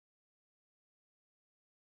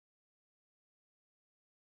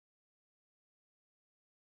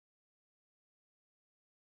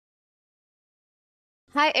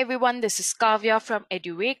Hi everyone, this is Kavya from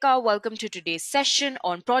Edureka. Welcome to today's session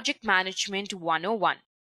on Project Management 101.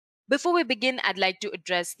 Before we begin, I'd like to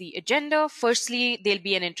address the agenda. Firstly, there'll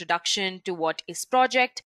be an introduction to what is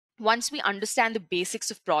project. Once we understand the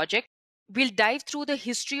basics of project, we'll dive through the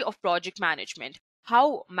history of project management,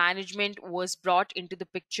 how management was brought into the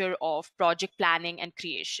picture of project planning and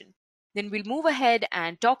creation. Then we'll move ahead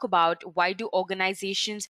and talk about why do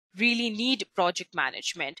organizations really need project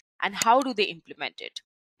management and how do they implement it.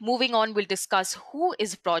 Moving on, we'll discuss who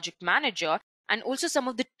is a project manager and also some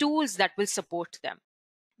of the tools that will support them.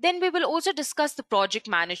 Then we will also discuss the project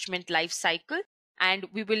management life cycle, and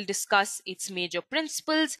we will discuss its major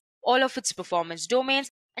principles, all of its performance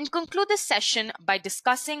domains, and conclude the session by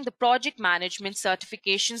discussing the project management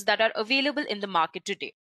certifications that are available in the market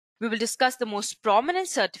today. We will discuss the most prominent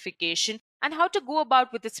certification and how to go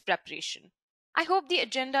about with its preparation. I hope the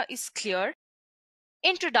agenda is clear.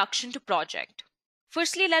 Introduction to project.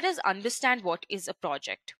 Firstly, let us understand what is a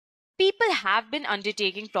project. People have been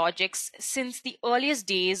undertaking projects since the earliest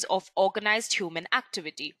days of organized human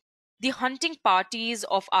activity. The hunting parties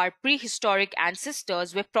of our prehistoric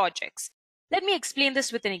ancestors were projects. Let me explain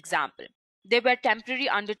this with an example. They were temporary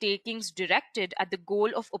undertakings directed at the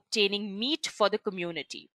goal of obtaining meat for the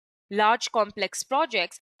community. Large complex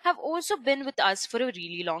projects have also been with us for a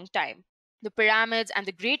really long time. The pyramids and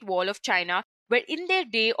the Great Wall of China were in their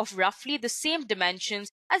day of roughly the same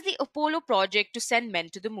dimensions as the Apollo project to send men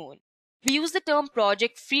to the moon. We use the term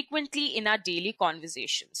project frequently in our daily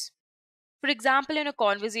conversations. For example, in a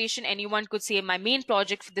conversation, anyone could say, my main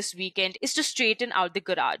project for this weekend is to straighten out the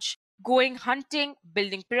garage. Going hunting,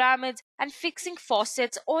 building pyramids, and fixing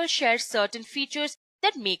faucets all share certain features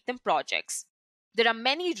that make them projects. There are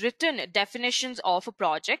many written definitions of a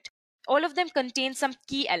project. All of them contain some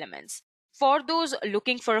key elements. For those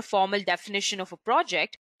looking for a formal definition of a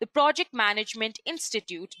project, the Project Management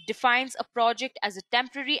Institute defines a project as a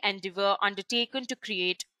temporary endeavor undertaken to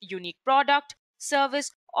create a unique product,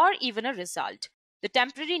 service, or even a result. The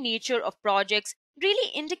temporary nature of projects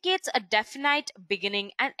really indicates a definite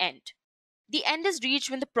beginning and end. The end is reached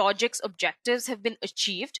when the project's objectives have been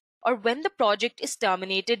achieved or when the project is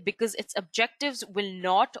terminated because its objectives will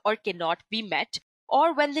not or cannot be met,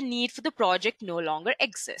 or when the need for the project no longer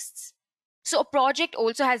exists. So, a project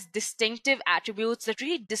also has distinctive attributes that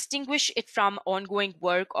really distinguish it from ongoing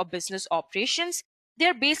work or business operations.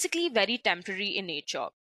 They're basically very temporary in nature.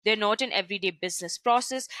 They're not an everyday business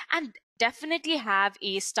process and definitely have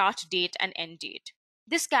a start date and end date.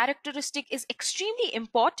 This characteristic is extremely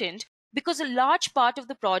important because a large part of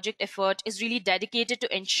the project effort is really dedicated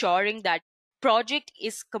to ensuring that project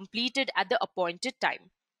is completed at the appointed time.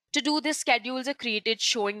 To do this, schedules are created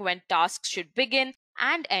showing when tasks should begin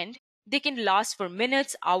and end. They can last for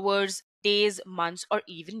minutes, hours, days, months, or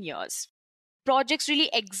even years. Projects really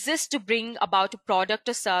exist to bring about a product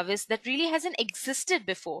or service that really hasn't existed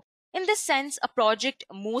before. In this sense, a project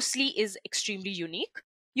mostly is extremely unique.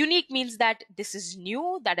 Unique means that this is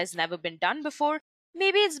new, that has never been done before.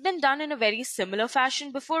 Maybe it's been done in a very similar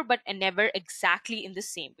fashion before, but never exactly in the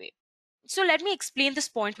same way. So let me explain this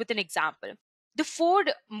point with an example. The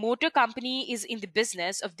Ford Motor Company is in the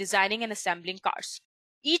business of designing and assembling cars.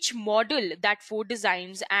 Each model that Ford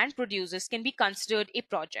designs and produces can be considered a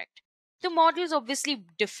project. The models obviously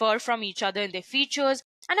differ from each other in their features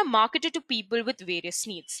and are marketed to people with various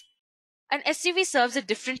needs. An SUV serves a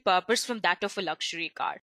different purpose from that of a luxury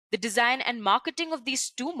car. The design and marketing of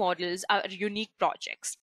these two models are unique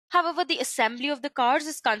projects. However, the assembly of the cars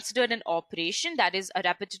is considered an operation, that is, a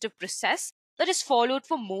repetitive process that is followed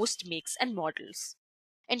for most makes and models.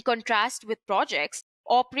 In contrast with projects,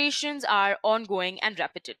 operations are ongoing and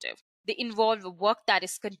repetitive. They involve work that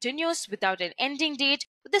is continuous without an ending date,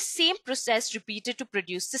 with the same process repeated to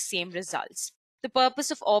produce the same results. The purpose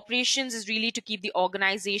of operations is really to keep the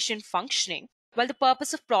organization functioning, while the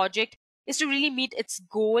purpose of project is to really meet its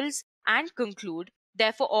goals and conclude.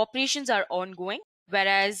 Therefore, operations are ongoing,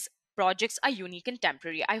 whereas projects are unique and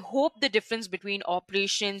temporary. I hope the difference between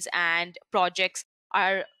operations and projects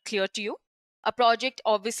are clear to you. A project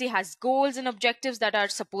obviously has goals and objectives that are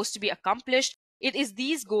supposed to be accomplished. It is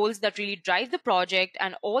these goals that really drive the project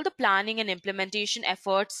and all the planning and implementation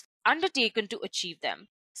efforts undertaken to achieve them.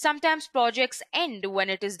 Sometimes projects end when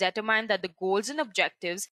it is determined that the goals and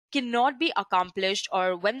objectives cannot be accomplished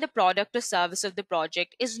or when the product or service of the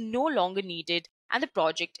project is no longer needed and the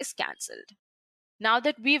project is cancelled. Now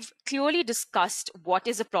that we've clearly discussed what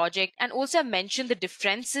is a project and also have mentioned the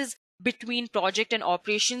differences between project and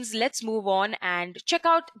operations, let's move on and check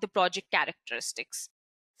out the project characteristics.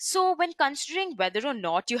 So, when considering whether or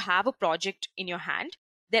not you have a project in your hand,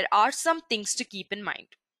 there are some things to keep in mind.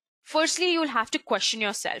 Firstly, you'll have to question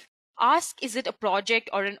yourself. Ask, is it a project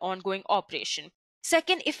or an ongoing operation?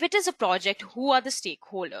 Second, if it is a project, who are the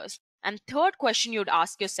stakeholders? And third question you'd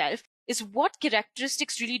ask yourself is, what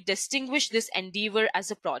characteristics really distinguish this endeavor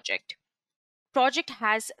as a project? Project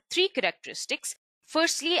has three characteristics.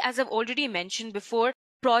 Firstly, as I've already mentioned before,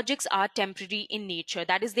 projects are temporary in nature.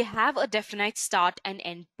 That is, they have a definite start and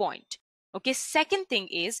end point. Okay, second thing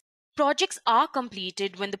is, projects are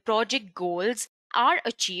completed when the project goals are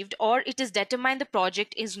achieved or it is determined the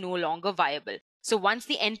project is no longer viable. So once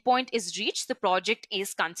the end point is reached, the project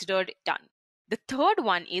is considered done. The third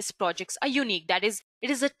one is projects are unique. That is, it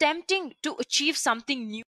is attempting to achieve something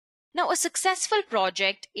new. Now, a successful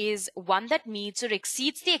project is one that meets or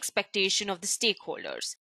exceeds the expectation of the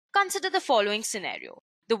stakeholders. Consider the following scenario.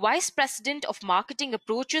 The vice president of marketing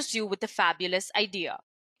approaches you with a fabulous idea.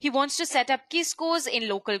 He wants to set up 𝐑𝐴 in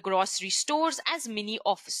local grocery stores as mini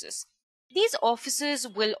offices. These offices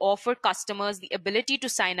will offer customers the ability to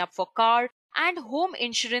sign up for car and home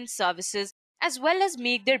insurance services as well as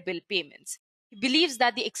make their bill payments. He believes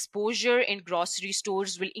that the exposure in grocery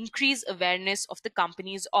stores will increase awareness of the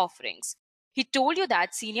company's offerings. He told you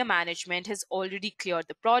that senior management has already cleared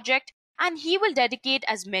the project and he will dedicate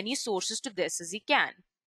as many sources to this as he can.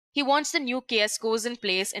 He wants the new 𝐂𝐝𝐿 in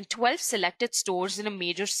place in 12 selected stores in a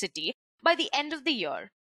major city by the end of the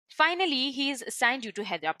year. Finally, he has assigned you to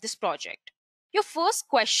head up this project. Your first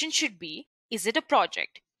question should be, is it a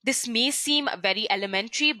project? This may seem very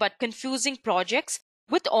elementary, but confusing projects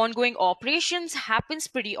with ongoing operations happens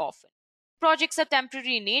pretty often. Projects are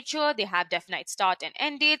temporary in nature, they have definite start and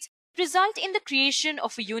end dates, result in the creation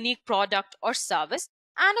of a unique product or service,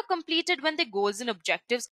 and are completed when the goals and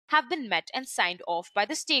objectives have been met and signed off by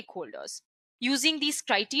the stakeholders. Using these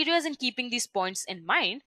criteria and keeping these points in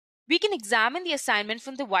mind, we can examine the assignment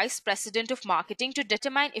from the vice president of marketing to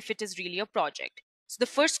determine if it is really a project. So the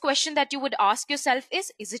first question that you would ask yourself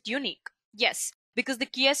is it unique? Yes, because the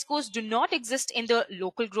𝐂𝐝𝐿s do not exist in the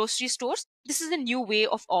local grocery stores. This is a new way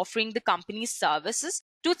of offering the company's services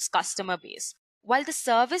to its customer base. While the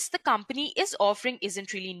service the company is offering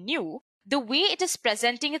isn't really new, the way it is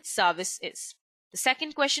presenting its service is. The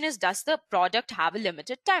second question is, does the product have a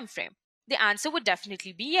limited time frame? The answer would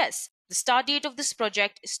definitely be yes. The start date of this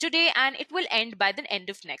project is today and it will end by the end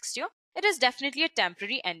of next year. It is definitely a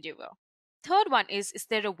temporary endeavor. Third one is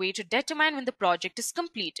there a way to determine when the project is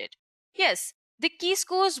completed? Yes, the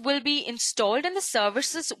𝐾 will be installed and the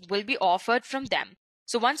services will be offered from them.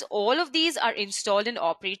 So once all of these are installed and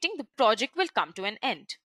operating, the project will come to an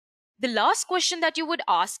end. The last question that you would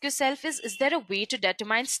ask yourself is there a way to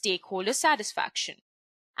determine stakeholder satisfaction?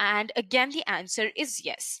 And again, the answer is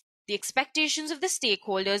yes. The expectations of the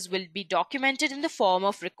stakeholders will be documented in the form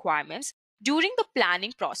of requirements during the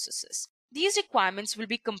planning processes. These requirements will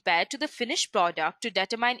be compared to the finished product to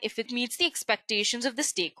determine if it meets the expectations of the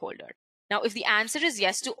stakeholder. Now, if the answer is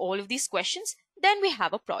yes to all of these questions, then we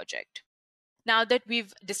have a project. Now that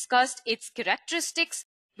we've discussed its characteristics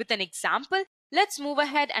with an example, let's move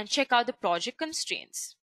ahead and check out the project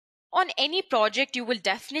constraints. On any project, you will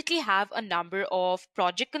definitely have a number of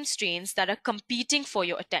project constraints that are competing for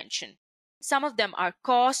your attention. Some of them are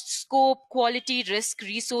cost, scope, quality, risk,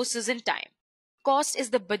 resources, and time. Cost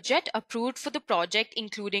is the budget approved for the project,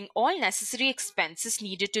 including all necessary expenses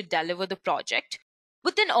needed to deliver the project.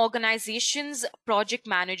 Within organizations, project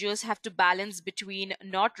managers have to balance between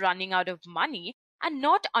not running out of money and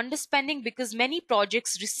not underspending because many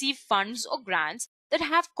projects receive funds or grants that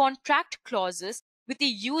have contract clauses with a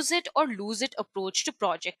use it or lose it approach to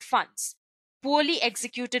project funds. Poorly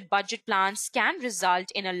executed budget plans can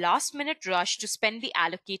result in a last-minute rush to spend the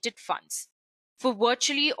allocated funds. For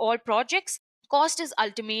virtually all projects, cost is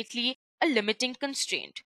ultimately a limiting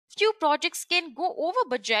constraint. Few projects can go over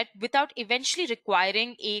budget without eventually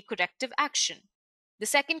requiring a corrective action. The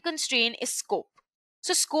second constraint is scope.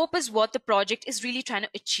 So scope is what the project is really trying to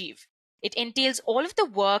achieve. It entails all of the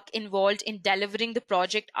work involved in delivering the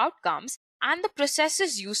project outcomes and the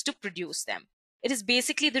processes used to produce them. It is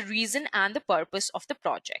basically the reason and the purpose of the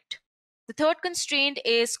project. The third constraint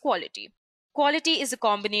is quality. Quality is a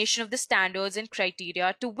combination of the standards and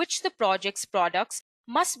criteria to which the project's products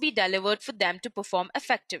must be delivered for them to perform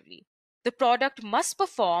effectively. The product must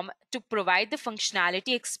perform to provide the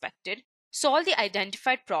functionality expected, solve the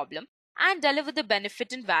identified problem, and deliver the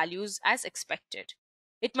benefit and values as expected.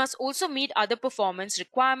 It must also meet other performance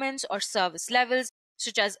requirements or service levels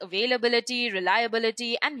such as availability,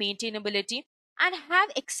 reliability, and maintainability, and have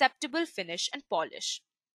acceptable finish and polish.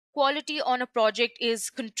 Quality on a project is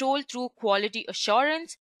controlled through quality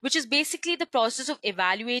assurance, which is basically the process of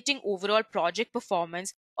evaluating overall project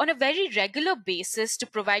performance on a very regular basis to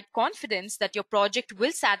provide confidence that your project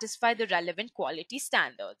will satisfy the relevant quality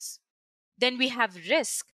standards. Then we have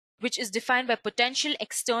risk, which is defined by potential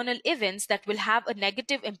external events that will have a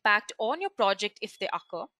negative impact on your project if they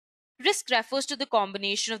occur. Risk refers to the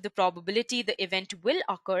combination of the probability the event will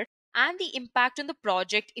occur and the impact on the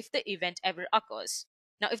project if the event ever occurs.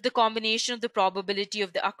 Now, if the combination of the probability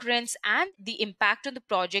of the occurrence and the impact on the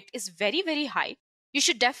project is very, very high, you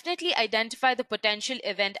should definitely identify the potential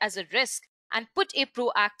event as a risk and put a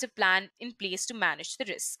proactive plan in place to manage the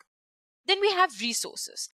risk. Then we have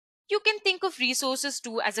resources. You can think of resources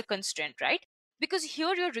too as a constraint, right? Because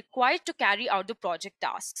here you're required to carry out the project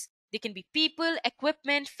tasks. They can be people,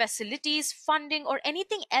 equipment, facilities, funding, or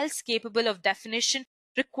anything else capable of definition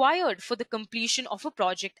required for the completion of a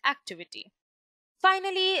project activity.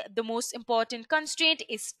 Finally, the most important constraint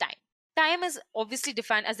is time. Time is obviously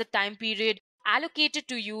defined as the time period allocated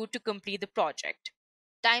to you to complete the project.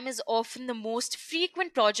 Time is often the most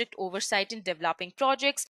frequent project oversight in developing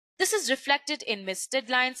projects. This is reflected in missed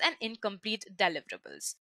deadlines and incomplete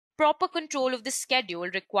deliverables. Proper control of the schedule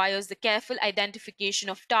requires the careful identification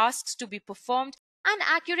of tasks to be performed and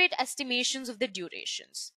accurate estimations of the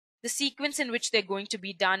durations, the sequence in which they're going to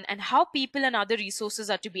be done, and how people and other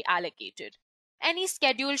resources are to be allocated. Any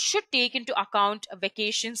schedule should take into account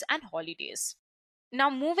vacations and holidays. Now,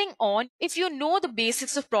 moving on, if you know the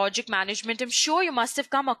basics of project management, I'm sure you must have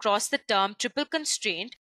come across the term triple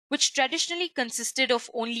constraint, which traditionally consisted of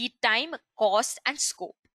only time, cost, and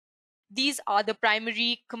scope. These are the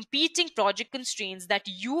primary competing project constraints that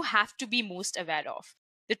you have to be most aware of.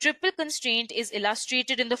 The triple constraint is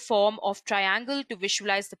illustrated in the form of triangle to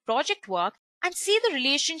visualize the project work and see the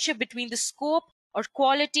relationship between the scope or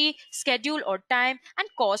quality, schedule or time, and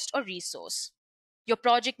cost or resource. Your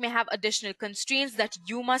project may have additional constraints that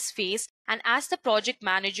you must face, and as the project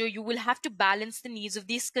manager, you will have to balance the needs of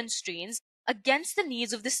these constraints against the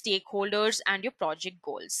needs of the stakeholders and your project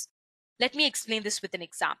goals. Let me explain this with an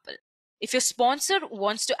example. If your sponsor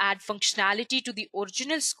wants to add functionality to the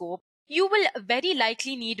original scope, you will very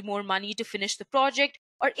likely need more money to finish the project,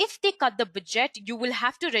 or if they cut the budget, you will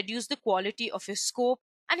have to reduce the quality of your scope.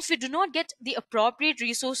 And if you do not get the appropriate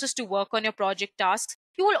resources to work on your project tasks,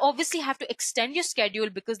 you will obviously have to extend your schedule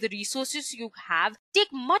because the resources you have take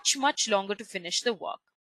much longer to finish the work.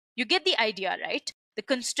 You get the idea, right? The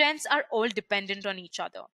constraints are all dependent on each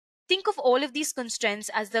other. Think of all of these constraints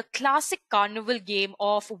as the classic carnival game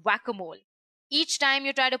of whack-a-mole. Each time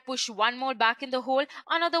you try to push one mole back in the hole,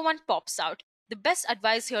 another one pops out. The best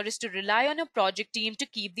advice here is to rely on your project team to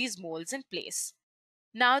keep these moles in place.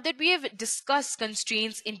 Now that we have discussed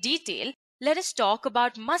constraints in detail, let us talk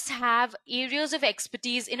about must-have areas of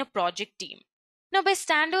expertise in a project team. Now, by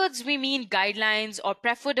standards, we mean guidelines or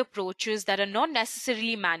preferred approaches that are not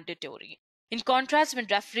necessarily mandatory. In contrast, when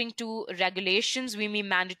referring to regulations, we mean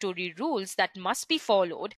mandatory rules that must be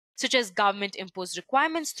followed, such as government-imposed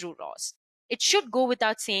requirements through laws. It should go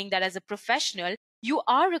without saying that as a professional, you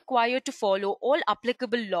are required to follow all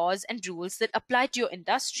applicable laws and rules that apply to your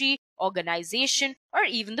industry, organization, or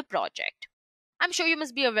even the project. I'm sure you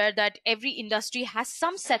must be aware that every industry has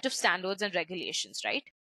some set of standards and regulations, right?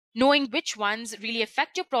 Knowing which ones really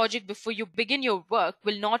affect your project before you begin your work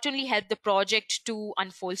will not only help the project to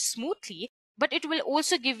unfold smoothly, but it will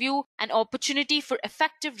also give you an opportunity for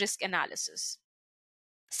effective risk analysis.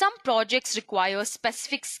 Some projects require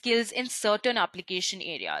specific skills in certain application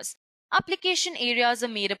areas. Application areas are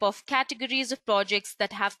made up of categories of projects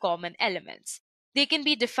that have common elements. They can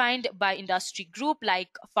be defined by industry group like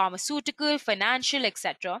pharmaceutical, financial,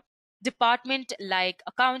 etc., department like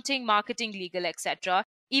accounting, marketing, legal, etc.,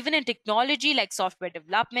 even in technology like software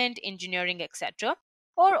development, engineering, etc.,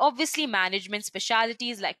 or obviously management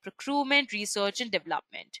specialities like procurement, research, and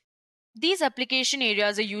development. These application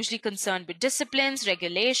areas are usually concerned with disciplines,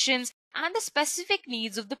 regulations, and the specific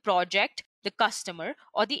needs of the project, the customer,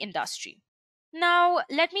 or the industry. Now,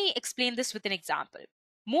 let me explain this with an example.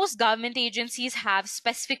 Most government agencies have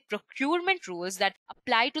specific procurement rules that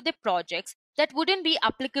apply to their projects that wouldn't be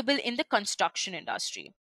applicable in the construction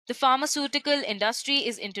industry. The pharmaceutical industry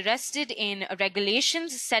is interested in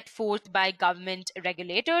regulations set forth by government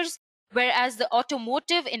regulators, whereas the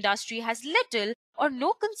automotive industry has little or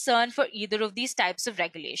no concern for either of these types of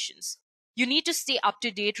regulations. You need to stay up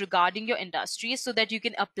to date regarding your industry so that you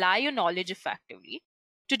can apply your knowledge effectively.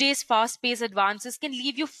 Today's fast-paced advances can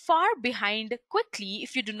leave you far behind quickly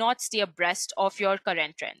if you do not stay abreast of your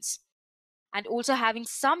current trends. And also having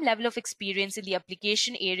some level of experience in the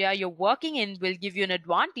application area you're working in will give you an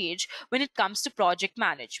advantage when it comes to project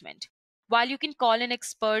management. While you can call in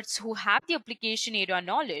experts who have the application area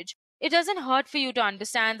knowledge, It doesn't hurt for you to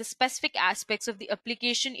understand the specific aspects of the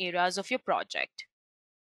application areas of your project.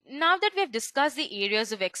 Now that we have discussed the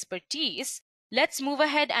areas of expertise, let's move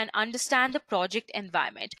ahead and understand the project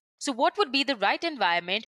environment. So what would be the right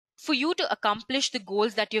environment for you to accomplish the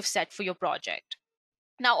goals that you've set for your project?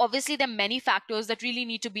 Now, obviously, there are many factors that really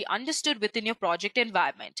need to be understood within your project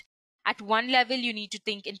environment. At one level, you need to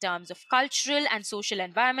think in terms of cultural and social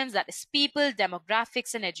environments, that is, people,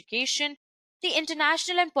 demographics, and education. The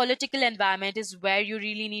international and political environment is where you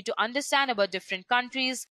really need to understand about different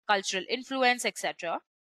countries, cultural influence, etc.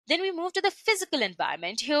 Then we move to the physical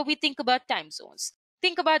environment. Here we think about time zones.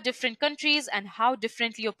 Think about different countries and how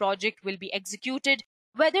differently your project will be executed,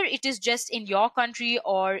 whether it is just in your country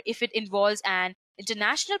or if it involves an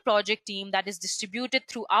international project team that is distributed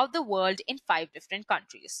throughout the world in 5 different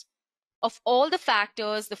countries. Of all the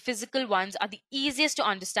factors, the physical ones are the easiest to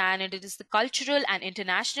understand, and it is the cultural and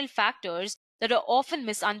international factors that are often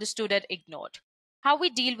misunderstood and ignored. How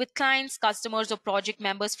we deal with clients, customers, or project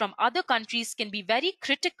members from other countries can be very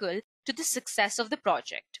critical to the success of the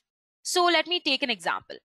project. So let me take an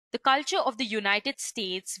example. The culture of the United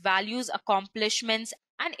States values accomplishments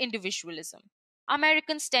and individualism.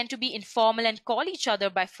 Americans tend to be informal and call each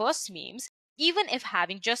other by first names, even if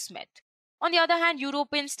having just met. On the other hand,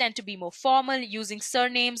 Europeans tend to be more formal, using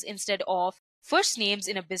surnames instead of first names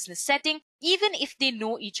in a business setting, even if they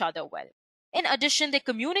know each other well. In addition, their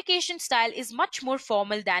communication style is much more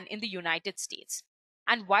formal than in the United States.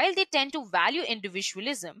 And while they tend to value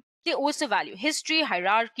individualism, they also value history,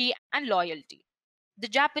 hierarchy, and loyalty. The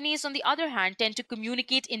Japanese, on the other hand, tend to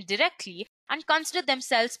communicate indirectly and consider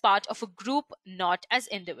themselves part of a group, not as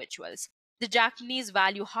individuals. The Japanese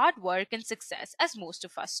value hard work and success, as most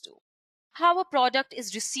of us do. How a product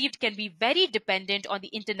is received can be very dependent on the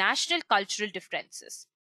international cultural differences.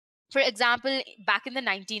 For example, back in the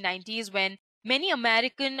 1990s, when many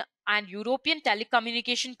American and European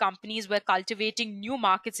telecommunication companies were cultivating new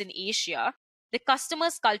markets in Asia, the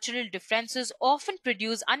customers' cultural differences often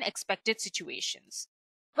produce unexpected situations.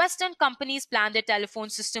 Western companies plan their telephone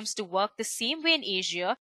systems to work the same way in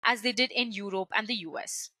Asia as they did in Europe and the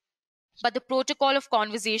US. But the protocol of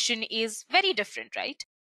conversation is very different, right?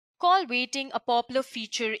 Call waiting, a popular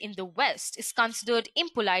feature in the West, is considered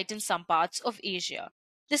impolite in some parts of Asia.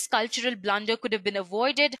 This cultural blunder could have been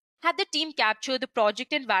avoided had the team captured the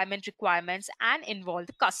project environment requirements and involved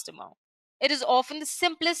the customer. It is often the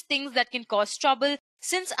simplest things that can cause trouble,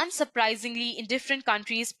 since unsurprisingly, in different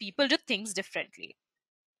countries, people do things differently.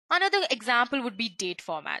 Another example would be date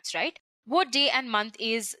formats, right? What day and month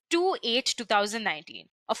is 2/8/2019?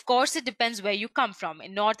 Of course, it depends where you come from.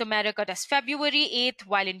 In North America, that's February 8th,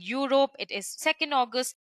 while in Europe, it is 2nd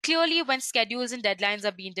August. Clearly, when schedules and deadlines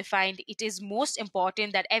are being defined, it is most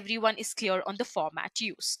important that everyone is clear on the format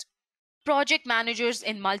used. Project managers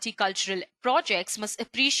in multicultural projects must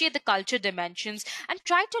appreciate the culture dimensions and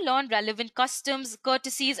try to learn relevant customs,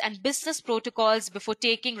 courtesies, and business protocols before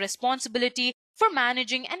taking responsibility for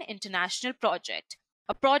managing an international project.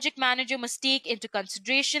 A project manager must take into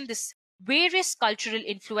consideration this various cultural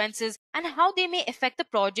influences and how they may affect the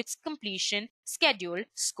project's completion, schedule,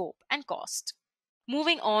 scope, and cost.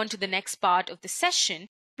 Moving on to the next part of the session,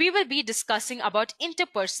 we will be discussing about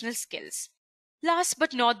interpersonal skills. Last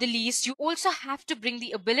but not the least, you also have to bring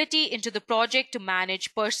the ability into the project to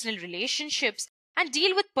manage personal relationships and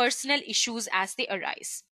deal with personal issues as they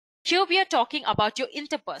arise. Here we are talking about your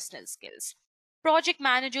interpersonal skills. Project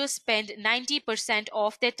managers spend 90%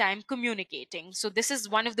 of their time communicating. So this is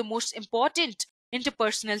one of the most important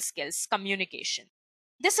interpersonal skills, communication.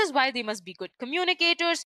 This is why they must be good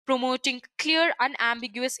communicators, promoting clear,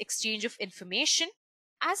 unambiguous exchange of information.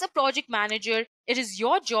 As a project manager, it is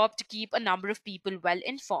your job to keep a number of people well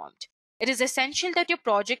informed. It is essential that your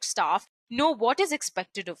project staff know what is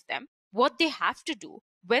expected of them, what they have to do,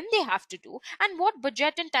 when they have to do, and what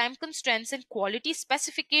budget and time constraints and quality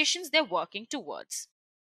specifications they're working towards.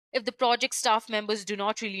 If the project staff members do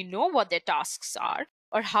not really know what their tasks are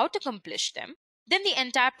or how to accomplish them, then the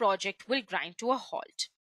entire project will grind to a halt.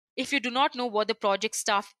 If you do not know what the project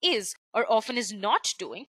staff is or often is not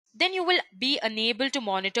doing, then you will be unable to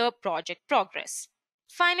monitor project progress.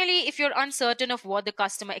 Finally, if you're uncertain of what the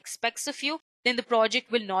customer expects of you, then the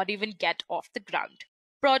project will not even get off the ground.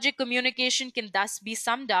 Project communication can thus be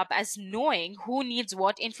summed up as knowing who needs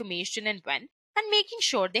what information and when, and making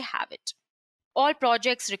sure they have it. All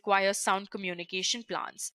projects require sound communication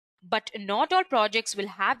plans, but not all projects will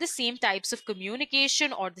have the same types of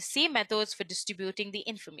communication or the same methods for distributing the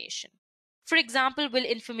information. For example, will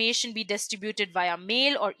information be distributed via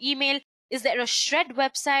mail or email? Is there a shred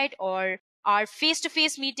website, or are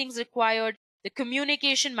face-to-face meetings required? The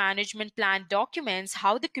communication management plan documents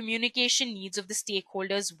how the communication needs of the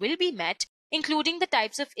stakeholders will be met, including the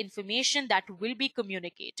types of information that will be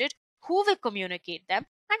communicated, who will communicate them,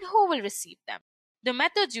 and who will receive them, the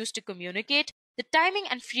methods used to communicate, the timing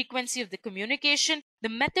and frequency of the communication, the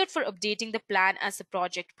method for updating the plan as the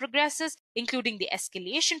project progresses, including the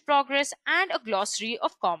escalation progress, and a glossary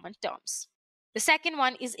of common terms. The second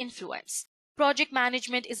one is influence. Project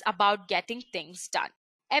management is about getting things done.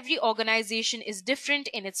 Every organization is different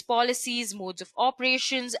in its policies, modes of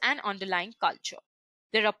operations, and underlying culture.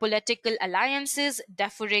 There are political alliances,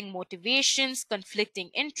 differing motivations,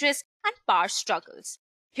 conflicting interests, and power struggles.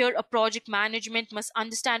 Here, a project management must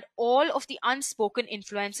understand all of the unspoken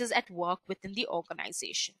influences at work within the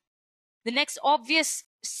organization. The next obvious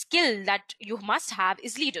skill that you must have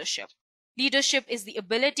is leadership. Leadership is the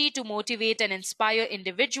ability to motivate and inspire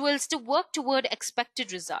individuals to work toward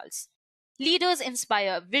expected results. Leaders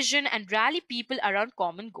inspire vision and rally people around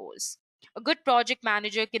common goals. A good project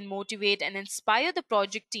manager can motivate and inspire the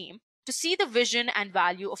project team to see the vision and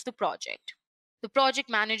value of the project. The project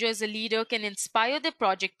manager as a leader can inspire the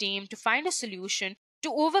project team to find a solution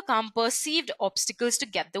to overcome perceived obstacles to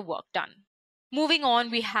get the work done. Moving on,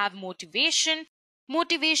 we have motivation.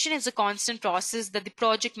 Motivation is a constant process that the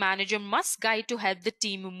project manager must guide to help the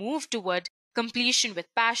team move toward completion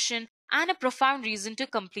with passion and a profound reason to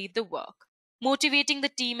complete the work. Motivating the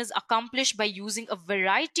team is accomplished by using a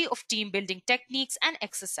variety of team building techniques and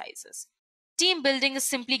exercises. Team building is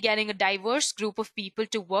simply getting a diverse group of people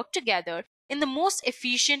to work together in the most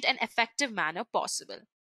efficient and effective manner possible.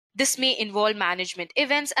 This may involve management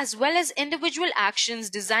events as well as individual actions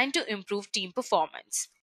designed to improve team performance.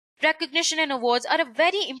 Recognition and awards are a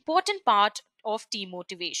very important part of team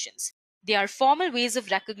motivations. They are formal ways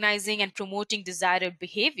of recognizing and promoting desired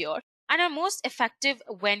behavior and are most effective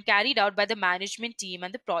when carried out by the management team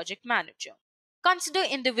and the project manager. Consider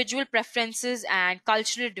individual preferences and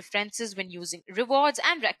cultural differences when using rewards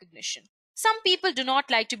and recognition. Some people do not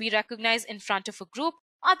like to be recognized in front of a group,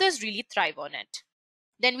 others really thrive on it.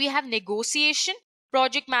 Then we have negotiation.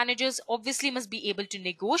 Project managers obviously must be able to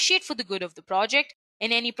negotiate for the good of the project.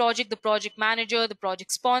 In any project, the project manager, the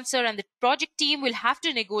project sponsor, and the project team will have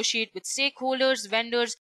to negotiate with stakeholders,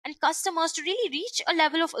 vendors, and customers to really reach a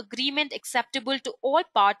level of agreement acceptable to all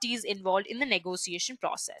parties involved in the negotiation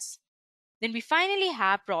process. Then we finally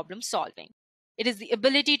have problem solving. It is the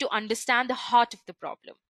ability to understand the heart of the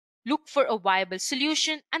problem, look for a viable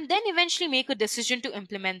solution, and then eventually make a decision to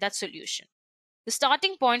implement that solution. The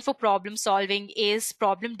starting point for problem solving is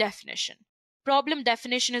problem definition. Problem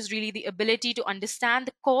definition is really the ability to understand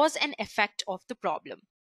the cause and effect of the problem.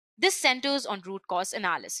 This centers on root cause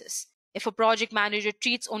analysis. If a project manager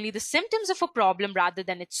treats only the symptoms of a problem rather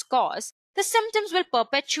than its cause, the symptoms will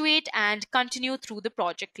perpetuate and continue through the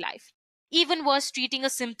project life. Even worse, treating a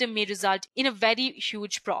symptom may result in a very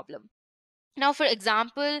huge problem. Now, for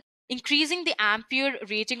example, increasing the ampere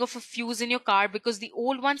rating of a fuse in your car because the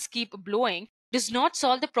old ones keep blowing does not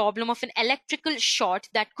solve the problem of an electrical short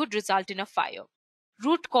that could result in a fire.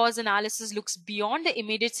 Root cause analysis looks beyond the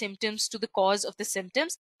immediate symptoms to the cause of the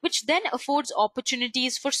symptoms, which then affords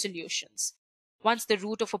opportunities for solutions. Once the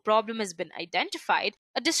root of a problem has been identified,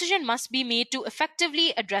 a decision must be made to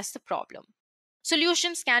effectively address the problem.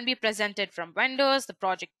 Solutions can be presented from vendors, the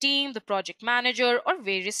project team, the project manager, or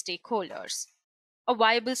various stakeholders. A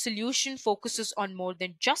viable solution focuses on more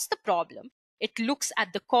than just the problem. It looks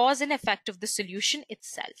at the cause and effect of the solution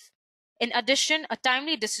itself. In addition, a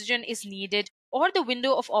timely decision is needed, or the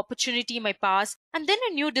window of opportunity may pass, and then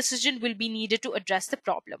a new decision will be needed to address the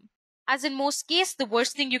problem. As in most cases, the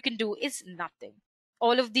worst thing you can do is nothing.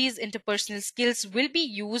 All of these interpersonal skills will be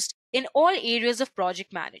used in all areas of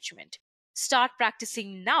project management. Start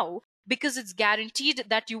practicing now because it's guaranteed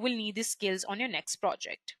that you will need these skills on your next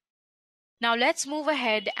project. Now let's move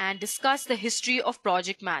ahead and discuss the history of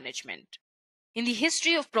project management. In the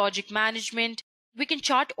history of project management, we can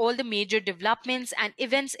chart all the major developments and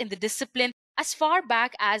events in the discipline as far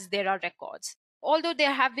back as there are records. Although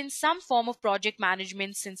there have been some form of project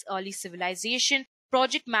management since early civilization,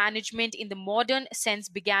 project management in the modern sense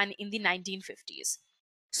began in the 1950s.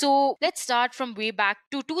 So let's start from way back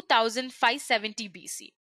to 2570 BC,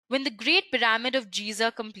 when the Great Pyramid of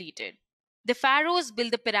Giza completed. The pharaohs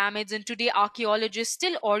built the pyramids, and today archaeologists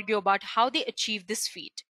still argue about how they achieved this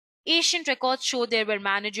feat. Ancient records show there were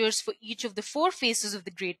managers for each of the four faces of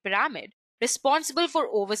the Great Pyramid, responsible for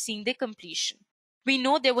overseeing their completion. We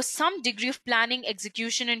know there was some degree of planning,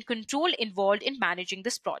 execution, and control involved in managing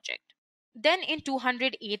this project. Then in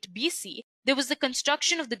 208 BC, there was the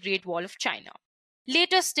construction of the Great Wall of China.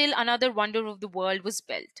 Later still, another wonder of the world was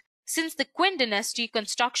built. Since the Qin dynasty,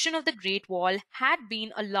 construction of the Great Wall had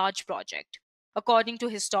been a large project. According to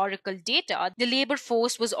historical data, the labor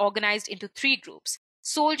force was organized into three groups: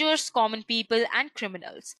 soldiers, common people, and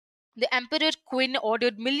criminals. The Emperor Qin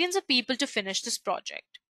ordered millions of people to finish this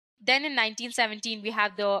project. Then in 1917, we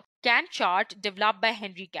have the Gantt chart developed by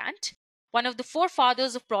Henry Gantt. One of the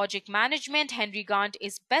forefathers of project management, Henry Gantt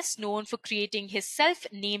is best known for creating his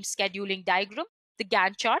self-named scheduling diagram, the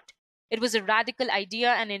Gantt chart. It was a radical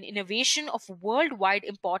idea and an innovation of worldwide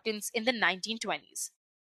importance in the 1920s.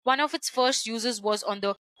 One of its first uses was on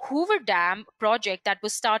the Hoover Dam project that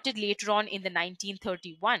was started later on in the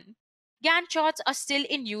 1931. Gantt charts are still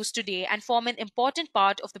in use today and form an important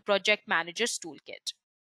part of the project manager's toolkit.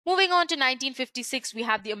 Moving on to 1956, we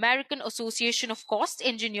have the American Association of Cost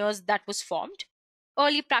Engineers that was formed.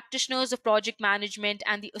 Early practitioners of project management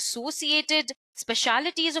and the associated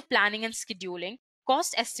specialities of planning and scheduling,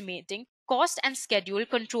 cost estimating, cost and schedule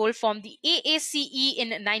control formed the AACE in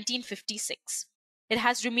 1956. It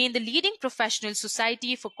has remained the leading professional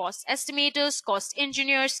society for cost estimators, cost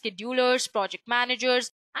engineers, schedulers, project managers,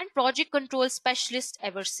 and project control specialists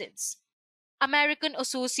ever since. American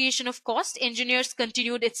Association of Cost Engineers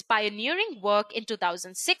continued its pioneering work in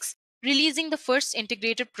 2006, releasing the first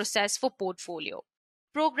integrated process for portfolio,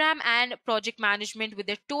 program, and project management with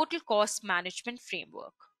their total cost management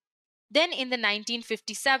framework. Then in the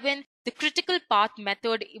 1957, the critical path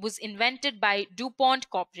method was invented by DuPont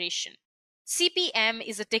Corporation. CPM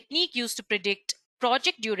is a technique used to predict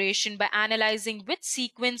project duration by analyzing which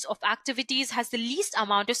sequence of activities has the least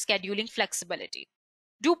amount of scheduling flexibility.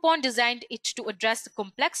 DuPont designed it to address the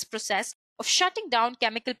complex process of shutting down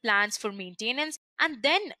chemical plants for maintenance and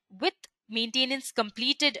then, with maintenance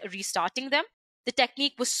completed, restarting them. The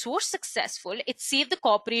technique was so successful, it saved the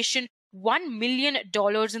corporation $1 million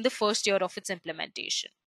in the first year of its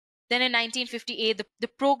implementation. Then in 1958, the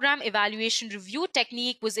program evaluation review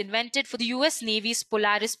technique was invented for the U.S. Navy's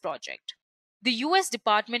Polaris project. The U.S.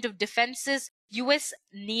 Department of Defense's U.S.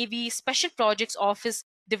 Navy Special Projects Office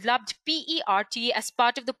developed PERT as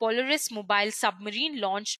part of the Polaris mobile submarine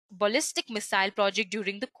launched ballistic missile project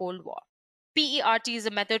during the Cold War. PERT is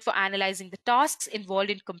a method for analyzing the tasks involved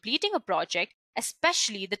in completing a project,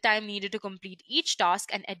 especially the time needed to complete each task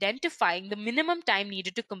and identifying the minimum time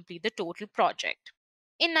needed to complete the total project.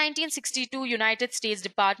 In 1962, United States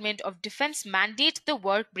Department of Defense mandated the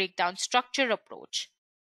work breakdown structure approach.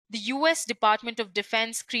 The U.S. Department of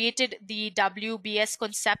Defense created the WBS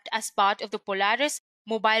concept as part of the Polaris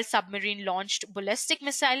mobile submarine launched ballistic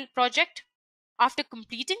missile project. After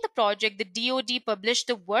completing the project, the DoD published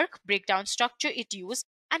the work breakdown structure it used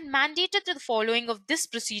and mandated the following of this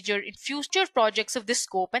procedure in future projects of this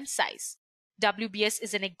scope and size. WBS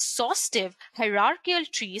is an exhaustive hierarchical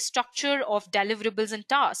tree structure of deliverables and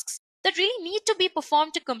tasks that really need to be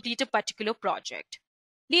performed to complete a particular project.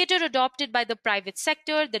 Later adopted by the private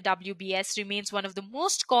sector, the WBS remains one of the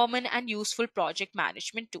most common and useful project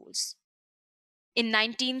management tools. In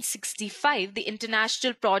 1965, the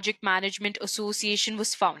International Project Management Association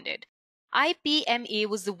was founded. IPMA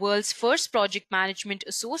was the world's first project management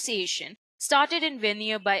association, started in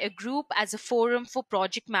Vienna by a group as a forum for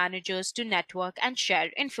project managers to network and share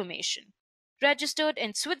information. Registered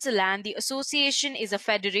in Switzerland, the association is a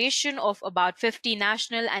federation of about 50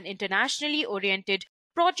 national and internationally oriented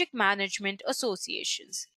project management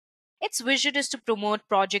associations. Its vision is to promote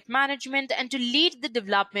project management and to lead the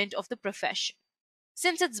development of the profession.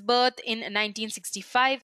 Since its birth in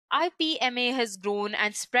 1965, IPMA has grown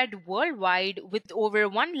and spread worldwide with over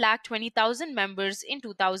 120,000 members in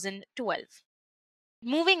 2012.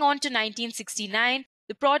 Moving on to 1969,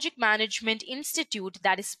 the Project Management Institute,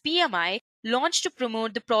 that is PMI, launched to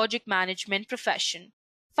promote the project management profession.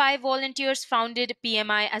 5 volunteers founded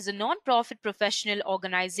PMI as a non-profit professional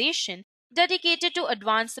organization dedicated to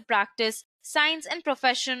advance the practice, science, and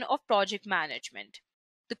profession of project management.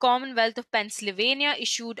 The Commonwealth of Pennsylvania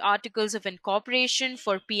issued articles of incorporation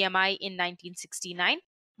for PMI in 1969,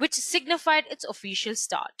 which signified its official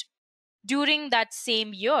start. During that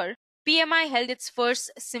same year, PMI held its first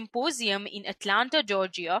symposium in Atlanta,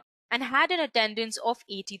 Georgia, and had an attendance of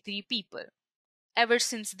 83 people. Ever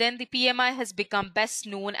since then, the PMI has become best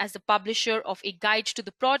known as the publisher of a guide to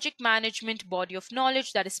the project management body of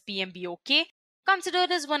knowledge, that is PMBOK,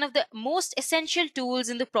 considered as one of the most essential tools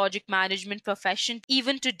in the project management profession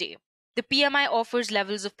even today. The PMI offers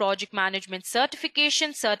levels of project management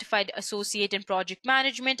certification, certified associate in project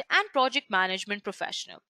management, and project management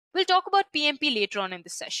professional. We'll talk about PMP later on in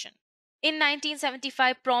this session. In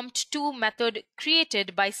 1975, Prompt 2 method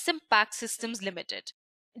created by Simpact Systems Limited.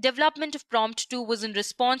 Development of Prompt 2 was in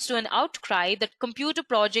response to an outcry that computer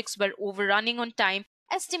projects were overrunning on time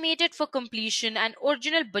estimated for completion, and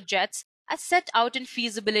original budgets as set out in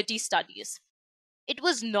feasibility studies. It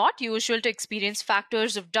was not usual to experience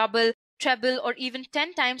factors of double, treble, or even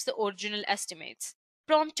 10 times the original estimates.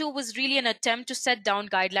 Prompt 2 was really an attempt to set down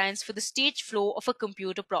guidelines for the stage flow of a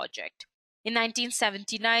computer project. In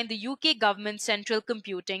 1979, the UK government Central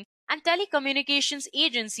Computing and Telecommunications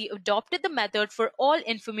Agency adopted the method for all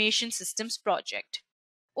information systems project.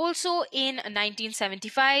 Also in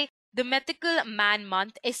 1975, the Mythical Man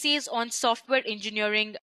Month Essays on Software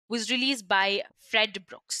Engineering was released by Fred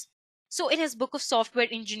Brooks. So in his book of Software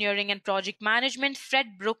Engineering and Project Management,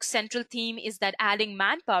 Fred Brooks' central theme is that adding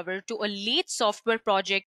manpower to a late software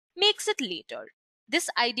project makes it later. This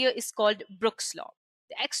idea is called Brooks' Law.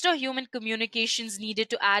 The extra human communications needed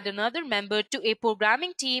to add another member to a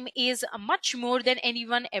programming team is much more than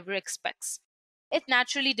anyone ever expects. It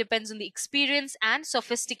naturally depends on the experience and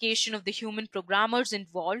sophistication of the human programmers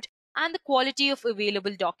involved and the quality of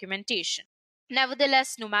available documentation.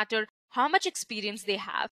 Nevertheless, no matter how much experience they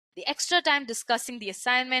have, the extra time discussing the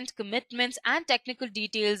assignment, commitments, and technical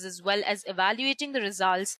details as well as evaluating the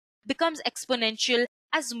results becomes exponential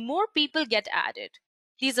as more people get added.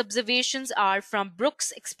 These observations are from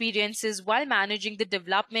Brooks' experiences while managing the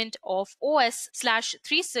development of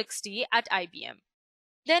OS/360 at IBM.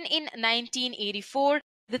 Then in 1984,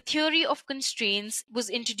 the theory of constraints was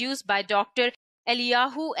introduced by Dr.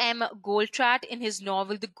 Eliyahu M. Goldratt in his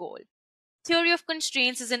novel The Goal. Theory of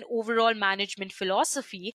constraints is an overall management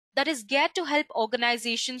philosophy that is geared to help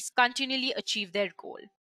organizations continually achieve their goal.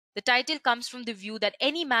 The title comes from the view that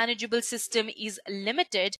any manageable system is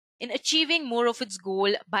limited in achieving more of its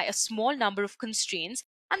goal by a small number of constraints,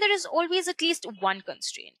 and there is always at least one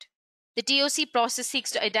constraint. The TOC process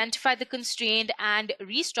seeks to identify the constraint and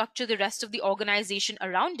restructure the rest of the organization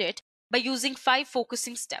around it by using 5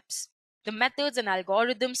 focusing steps. The methods and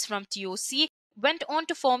algorithms from TOC went on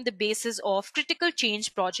to form the basis of critical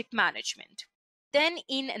change project management. Then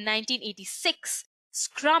in 1986,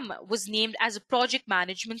 Scrum was named as a project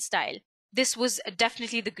management style. This was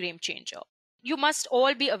definitely the game changer. You must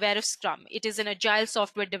all be aware of Scrum. It is an agile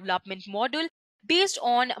software development model based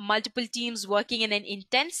on multiple teams working in an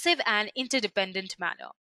intensive and interdependent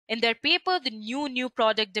manner. In their paper, The New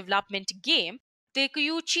Product Development Game,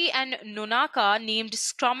 Takeuchi and Nonaka named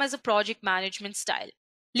Scrum as a project management style.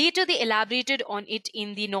 Later, they elaborated on it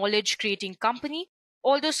in The Knowledge Creating Company.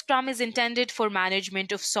 Although Scrum is intended for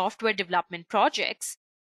management of software development projects,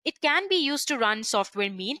 it can be used to run software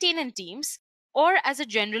maintenance teams or as a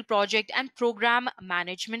general project and program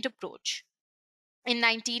management approach. In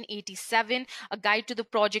 1987, a guide to the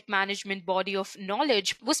project management body of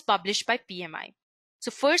knowledge was published by PMI. So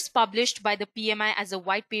first published by the PMI as a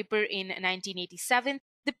white paper in 1987,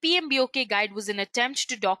 the PMBOK guide was an attempt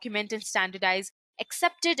to document and standardize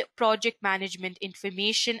accepted project management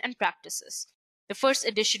information and practices. The first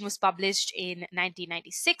edition was published in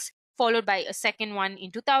 1996, followed by a second one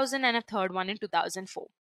in 2000 and a third one in 2004.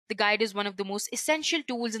 The guide is one of the most essential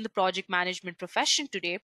tools in the project management profession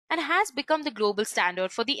today and has become the global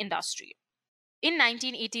standard for the industry. In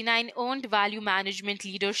 1989, Earned Value Management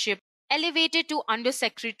leadership elevated to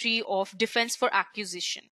Undersecretary of Defense for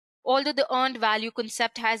Acquisition. Although the earned value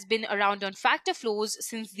concept has been around on factor flows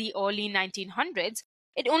since the early 1900s,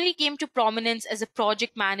 it only came to prominence as a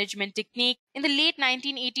project management technique in the late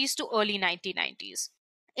 1980s to early 1990s.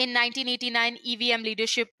 In 1989, EVM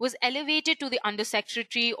leadership was elevated to the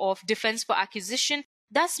Undersecretary of Defense for Acquisition,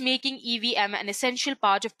 thus making EVM an essential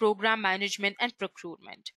part of program management and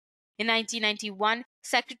procurement. In 1991,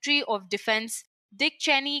 Secretary of Defense Dick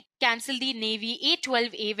Cheney cancelled the Navy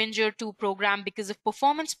A-12 Avenger 2 program because of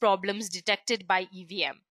performance problems detected by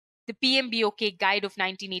EVM. The PMBOK Guide of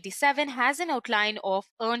 1987 has an outline of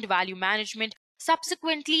earned value management,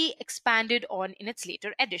 subsequently expanded on in its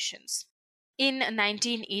later editions. In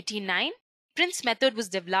 1989, Prince method was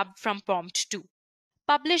developed from Prompt 2.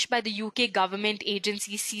 Published by the UK government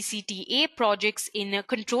agency CCTA, projects in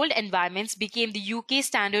controlled environments became the UK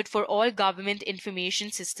standard for all government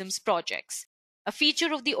information systems projects. A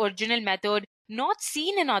feature of the original method, not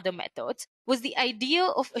seen in other methods, was the idea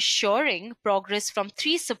of assuring progress from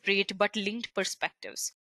 3 separate but linked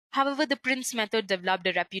perspectives. However, the Prince method developed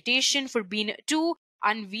a reputation for being too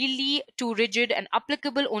unwieldy, too rigid, and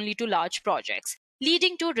applicable only to large projects,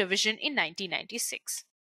 leading to a revision in 1996.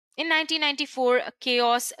 In 1994,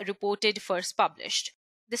 Chaos reported first published.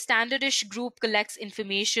 The Standardish Group collects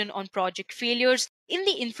information on project failures in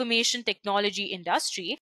the information technology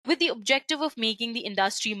industry with the objective of making the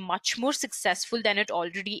industry much more successful than it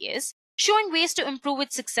already is, showing ways to improve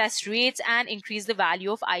its success rates and increase the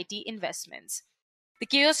value of IT investments. The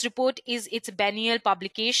Chaos report is its biennial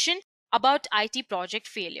publication about IT project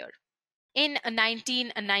failure. In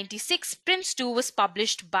 1996, Prince 2 was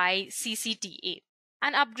published by CCTA.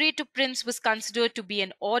 An upgrade to Prince was considered to be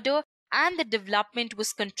an order, and the development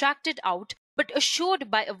was contracted out but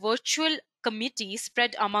assured by a virtual committee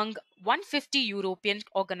spread among 150 European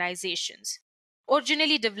organizations.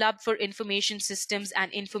 Originally developed for information systems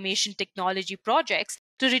and information technology projects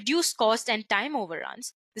to reduce cost and time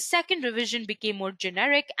overruns, the second revision became more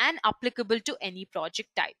generic and applicable to any project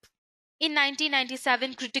type. In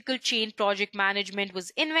 1997, critical chain project management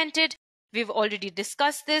was invented. We've already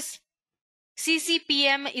discussed this.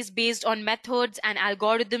 CCPM is based on methods and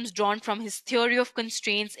algorithms drawn from his theory of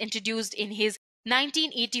constraints introduced in his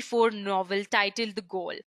 1984 novel titled The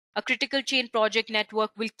Goal. A critical chain project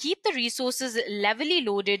network will keep the resources levelly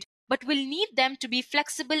loaded but will need them to be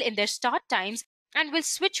flexible in their start times and will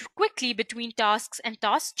switch quickly between tasks and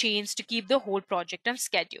task chains to keep the whole project on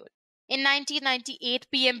schedule. In 1998,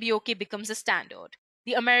 PMBOK becomes a standard.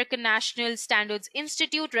 The American National Standards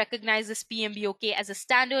Institute recognizes PMBOK as a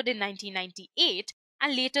standard in 1998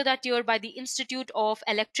 and later that year by the Institute of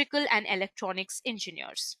Electrical and Electronics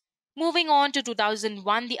Engineers. Moving on to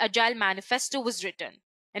 2001, the Agile Manifesto was written.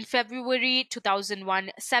 In February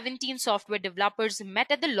 2001, 17 software developers met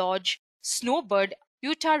at the lodge Snowbird,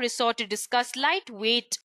 Utah Resort to discuss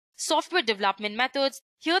lightweight software development methods.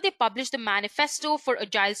 Here they published the Manifesto for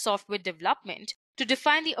Agile Software Development to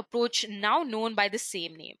define the approach now known by the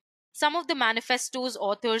same name. Some of the manifesto's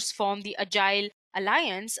authors formed the Agile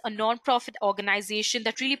Alliance, a non-profit organization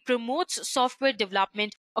that really promotes software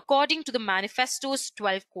development according to the manifesto's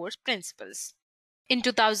 12 core principles. In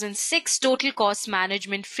 2006, Total Cost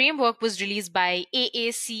Management Framework was released by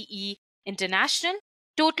AACE International.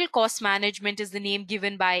 Total Cost Management is the name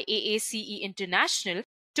given by AACE International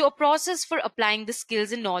to a process for applying the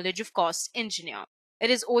skills and knowledge of cost engineer. It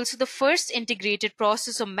is also the first integrated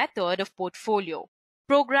process or method of portfolio,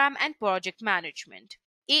 program, and project management.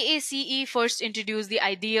 AACE first introduced the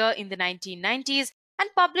idea in the 1990s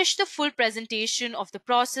and published the full presentation of the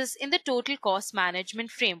process in the Total Cost Management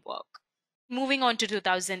Framework. Moving on to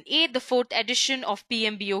 2008, the fourth edition of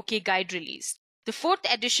PMBOK Guide released. The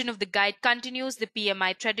fourth edition of the guide continues the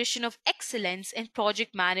PMI tradition of excellence in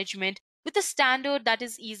project management with a standard that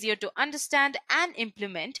is easier to understand and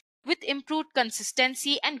implement, with improved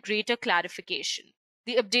consistency and greater clarification.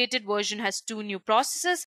 The updated version has 2 new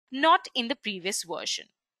processes, not in the previous version.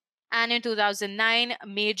 And in 2009, a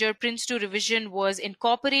major Prince 2 revision was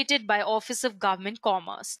incorporated by Office of Government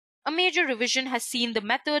Commerce. A major revision has seen the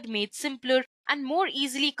method made simpler and more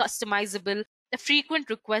easily customizable, a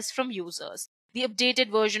frequent request from users. The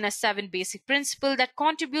updated version has 7 basic principles that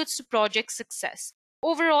contributes to project success.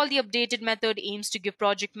 Overall, the updated method aims to give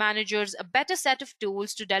project managers a better set of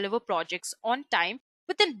tools to deliver projects on time,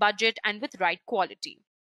 within budget, and with right quality.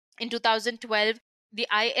 In 2012, the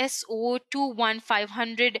ISO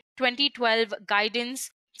 21500-2012 Guidance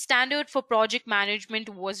Standard for Project Management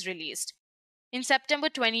was released. In September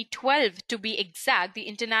 2012, to be exact, the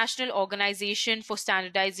International Organization for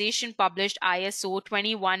Standardization published ISO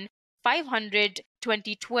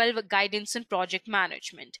 21500-2012 Guidance on Project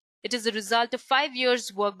Management. It is the result of 5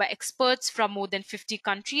 years' work by experts from more than 50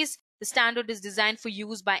 countries. The standard is designed for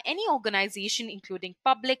use by any organization, including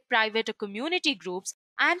public, private, or community groups,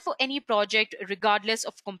 and for any project, regardless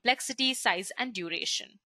of complexity, size, and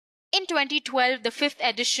duration. In 2012, the 5th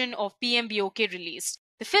edition of PMBOK released.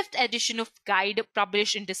 The 5th edition of Guide,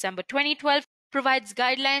 published in December 2012, provides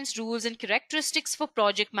guidelines, rules, and characteristics for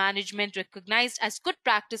project management recognized as good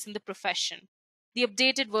practice in the profession. The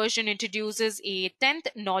updated version introduces a 10th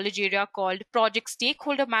knowledge area called Project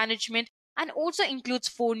Stakeholder Management and also includes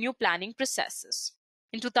 4 new planning processes.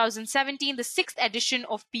 In 2017, the 6th edition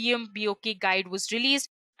of PMBOK Guide was released,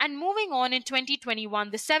 and moving on in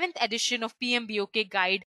 2021, the 7th edition of PMBOK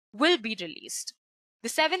Guide will be released. The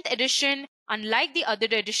 7th edition, unlike the other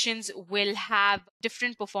editions, will have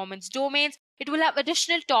different performance domains. It will have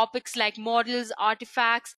additional topics like models,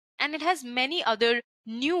 artifacts, and it has many other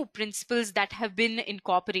new principles that have been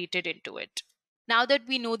incorporated into it. Now that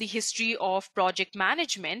we know the history of project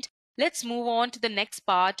management, let's move on to the next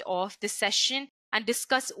part of this session and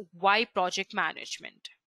discuss why project management.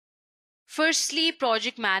 Firstly,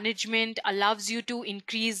 project management allows you to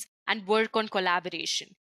increase and work on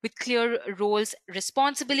collaboration. With clear roles,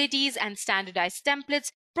 responsibilities, and standardized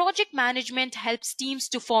templates, project management helps teams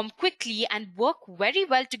to form quickly and work very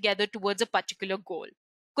well together towards a particular goal.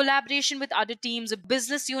 Collaboration with other teams or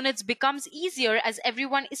business units becomes easier as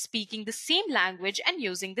everyone is speaking the same language and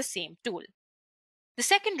using the same tool. The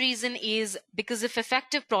second reason is because of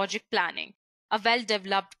effective project planning. A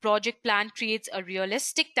well-developed project plan creates a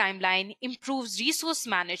realistic timeline, improves resource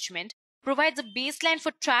management, provides a baseline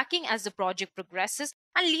for tracking as the project progresses,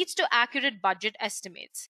 and leads to accurate budget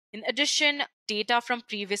estimates. In addition, data from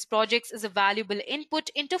previous projects is a valuable input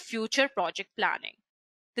into future project planning.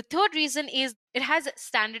 The third reason is it has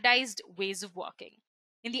standardized ways of working.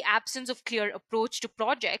 In the absence of clear approach to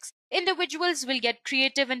projects, individuals will get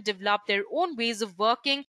creative and develop their own ways of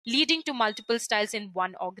working, leading to multiple styles in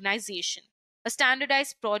one organization. A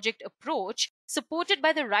standardized project approach, supported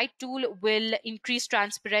by the right tool, will increase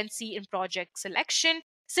transparency in project selection,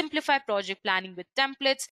 simplify project planning with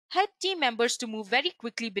templates, help team members to move very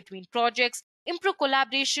quickly between projects, improve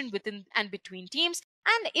collaboration within and between teams,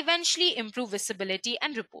 and eventually improve visibility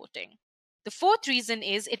and reporting. The fourth reason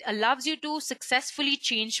is it allows you to successfully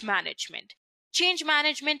change management. Change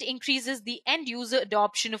management increases the end user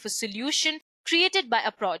adoption of a solution created by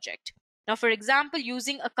a project. Now, for example,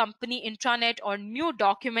 using a company intranet or new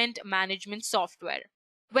document management software.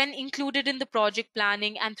 When included in the project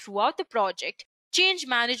planning and throughout the project, change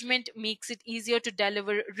management makes it easier to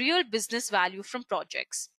deliver real business value from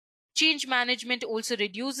projects. Change management also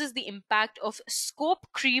reduces the impact of scope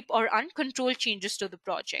creep or uncontrolled changes to the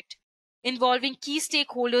project. Involving key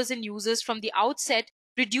stakeholders and users from the outset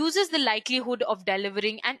reduces the likelihood of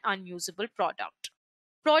delivering an unusable product.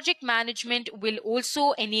 Project management will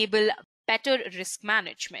also enable better risk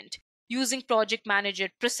management. Using project manager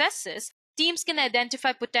processes, teams can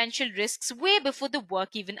identify potential risks way before the work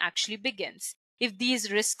even actually begins. If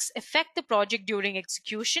these risks affect the project during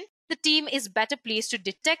execution, the team is better placed to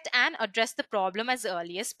detect and address the problem as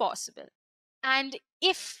early as possible. And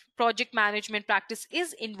if project management practice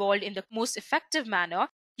is involved in the most effective manner,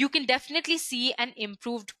 you can definitely see an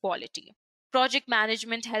improved quality. Project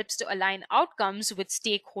management helps to align outcomes with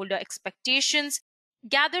stakeholder expectations,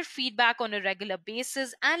 gather feedback on a regular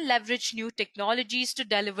basis, and leverage new technologies to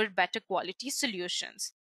deliver better quality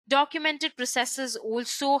solutions. Documented processes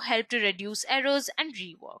also help to reduce errors and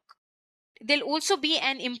rework. There'll also be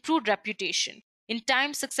an improved reputation. In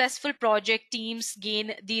time, successful project teams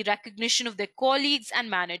gain the recognition of their colleagues and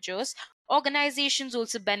managers. Organizations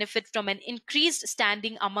also benefit from an increased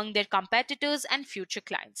standing among their competitors and future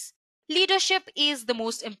clients. Leadership is the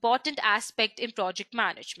most important aspect in project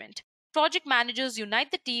management. Project managers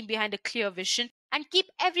unite the team behind a clear vision and keep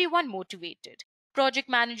everyone motivated. Project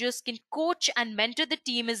managers can coach and mentor the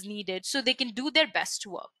team as needed so they can do their best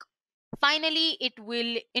work. Finally, it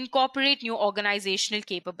will incorporate new organizational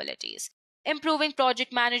capabilities. Improving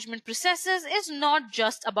project management processes is not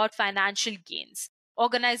just about financial gains.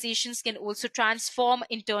 Organizations can also transform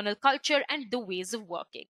internal culture and the ways of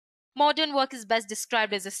working. Modern work is best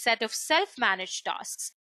described as a set of self-managed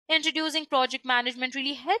tasks. Introducing project management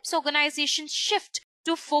really helps organizations shift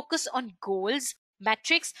to focus on goals,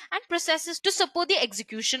 metrics, and processes to support the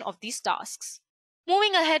execution of these tasks.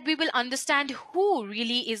 Moving ahead, we will understand who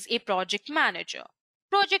really is a project manager.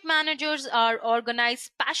 Project managers are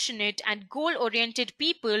organized, passionate, and goal-oriented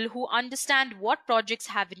people who understand what projects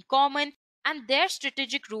have in common and their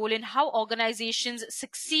strategic role in how organizations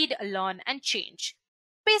succeed, learn, and change.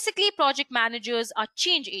 Basically, project managers are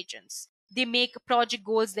change agents. They make project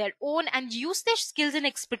goals their own and use their skills and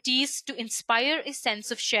expertise to inspire a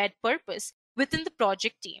sense of shared purpose within the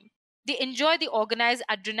project team. They enjoy the organized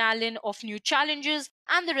adrenaline of new challenges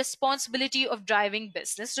and the responsibility of driving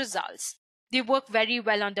business results. They work very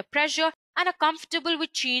well under pressure and are comfortable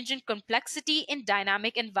with change and complexity in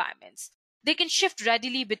dynamic environments. They can shift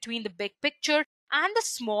readily between the big picture and the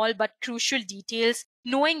small but crucial details,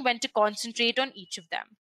 knowing when to concentrate on each of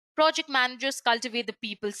them. Project managers cultivate the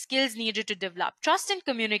people skills needed to develop trust and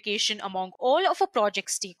communication among all of a project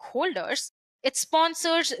stakeholders. It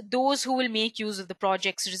sponsors those who will make use of the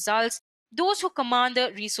project's results, those who command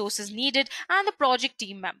the resources needed, and the project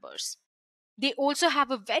team members. They also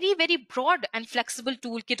have a very broad and flexible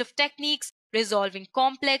toolkit of techniques, resolving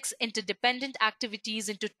complex, interdependent activities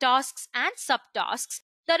into tasks and subtasks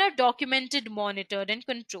that are documented, monitored, and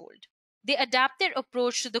controlled. They adapt their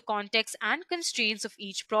approach to the context and constraints of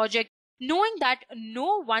each project, knowing that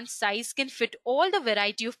no one size can fit all the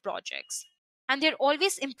variety of projects. And they're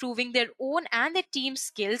always improving their own and their team's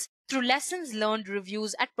skills through lessons learned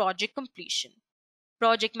reviews at project completion.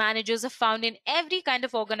 Project managers are found in every kind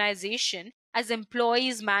of organization as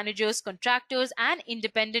employees, managers, contractors, and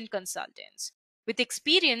independent consultants. With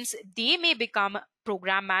experience, they may become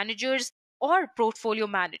program managers or portfolio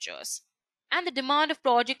managers. And the demand of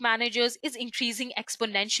project managers is increasing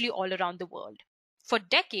exponentially all around the world. For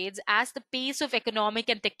decades, as the pace of economic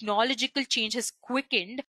and technological change has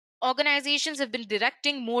quickened, organizations have been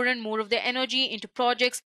directing more and more of their energy into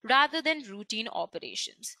projects rather than routine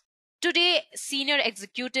operations. Today, senior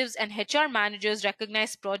executives and HR managers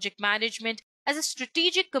recognize project management as a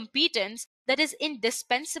strategic competence that is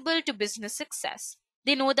indispensable to business success.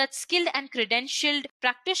 They know that skilled and credentialed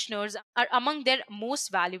practitioners are among their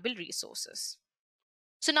most valuable resources.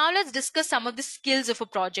 So now let's discuss some of the skills of a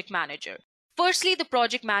project manager. Firstly, the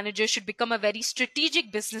project manager should become a very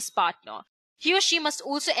strategic business partner. He or she must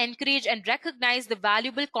also encourage and recognize the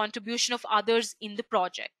valuable contribution of others in the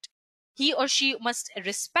project. He or she must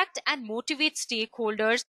respect and motivate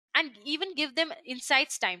stakeholders and even give them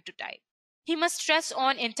insights time to time. He must stress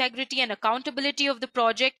on integrity and accountability of the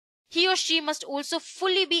project. He or she must also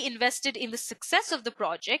fully be invested in the success of the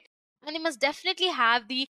project, and they must definitely have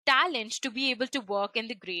the talent to be able to work in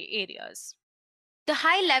the gray areas. The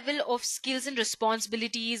high level of skills and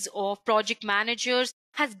responsibilities of project managers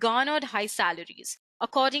has garnered high salaries.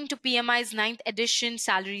 According to PMI's 9th edition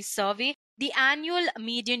salary survey, the annual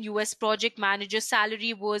median US project manager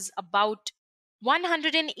salary was about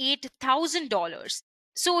 $108,000.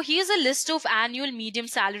 So here's a list of annual median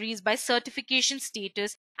salaries by certification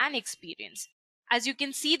status and experience. As you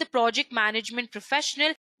can see, the project management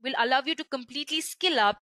professional will allow you to completely skill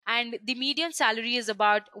up, and the median salary is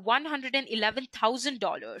about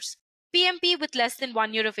 $111,000. PMP with less than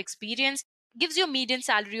 1 year of experience gives you a median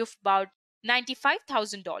salary of about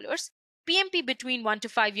 $95,000. PMP between 1 to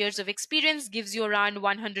 5 years of experience gives you around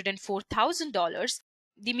 $104,000.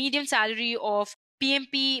 The median salary of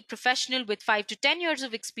PMP professional with 5 to 10 years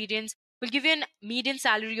of experience will give you a median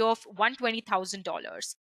salary of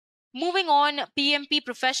 $120,000. Moving on, PMP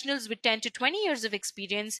professionals with 10 to 20 years of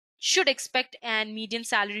experience should expect an median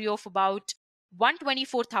salary of about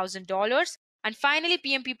 $124,000. And finally,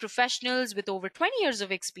 PMP professionals with over 20 years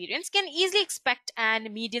of experience can easily expect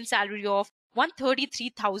an median salary of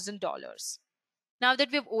 $133,000. Now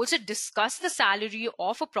that we've also discussed the salary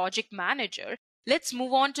of a project manager, let's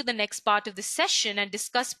move on to the next part of the session and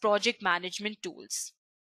discuss project management tools.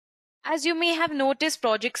 As you may have noticed,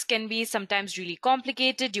 projects can be sometimes really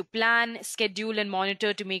complicated. You plan, schedule, and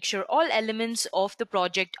monitor to make sure all elements of the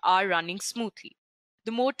project are running smoothly.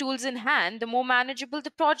 The more tools in hand, the more manageable the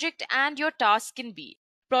project and your task can be.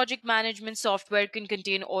 Project management software can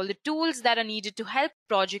contain all the tools that are needed to help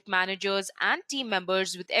project managers and team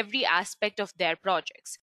members with every aspect of their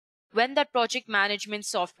projects. When that project management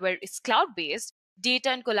software is cloud-based, data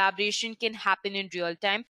and collaboration can happen in real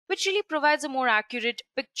time, which really provides a more accurate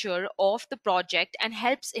picture of the project and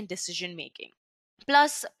helps in decision making.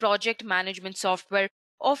 Plus, project management software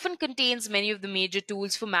often contains many of the major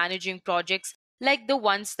tools for managing projects, like the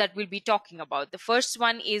ones that we'll be talking about. The first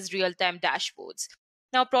one is real-time dashboards.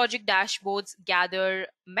 Now, project dashboards gather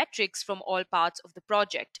metrics from all parts of the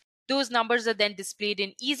project. Those numbers are then displayed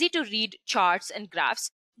in easy-to-read charts and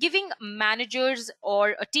graphs, giving managers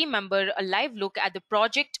or a team member a live look at the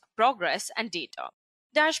project progress and data.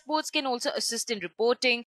 Dashboards can also assist in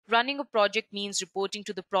reporting. Running a project means reporting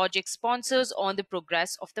to the project sponsors on the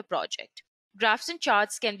progress of the project. Graphs and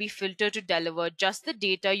charts can be filtered to deliver just the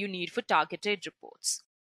data you need for targeted reports.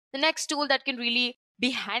 The next tool that can really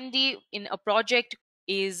be handy in a project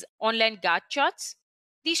is online Gantt charts.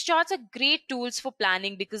 These charts are great tools for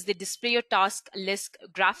planning because they display your task list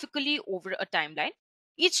graphically over a timeline.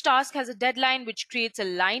 Each task has a deadline, which creates a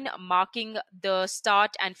line marking the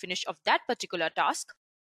start and finish of that particular task.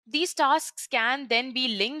 These tasks can then be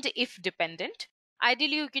linked if dependent.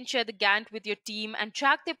 Ideally, you can share the Gantt with your team and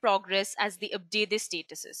track their progress as they update their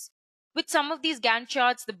statuses. With some of these Gantt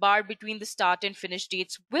charts, the bar between the start and finish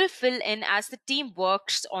dates will fill in as the team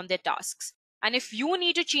works on their tasks. And if you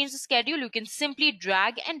need to change the schedule, you can simply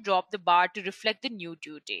drag and drop the bar to reflect the new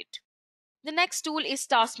due date. The next tool is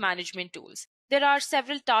task management tools. There are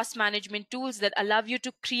several task management tools that allow you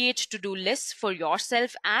to create to-do lists for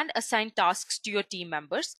yourself and assign tasks to your team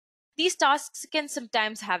members. These tasks can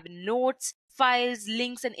sometimes have notes, files,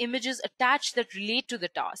 links, and images attached that relate to the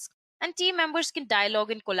task, and team members can dialogue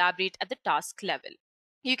and collaborate at the task level.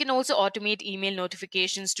 You can also automate email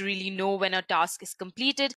notifications to really know when a task is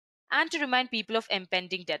completed and to remind people of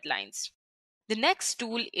impending deadlines. The next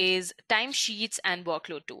tool is timesheets and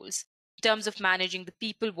workload tools. In terms of managing the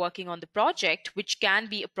people working on the project, which can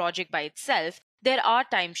be a project by itself, there are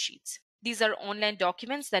timesheets. These are online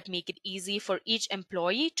documents that make it easy for each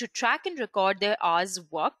employee to track and record their hours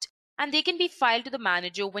worked, and they can be filed to the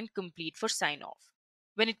manager when complete for sign-off.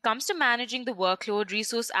 When it comes to managing the workload,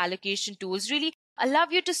 resource allocation tools really allow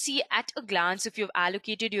you to see at a glance if you've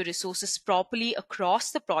allocated your resources properly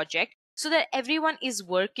across the project so that everyone is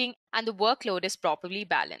working and the workload is properly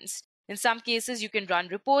balanced. In some cases, you can run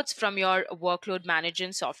reports from your workload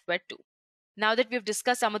management software too. Now that we've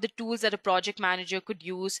discussed some of the tools that a project manager could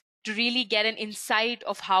use to really get an insight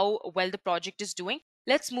of how well the project is doing,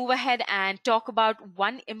 let's move ahead and talk about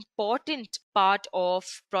one important part of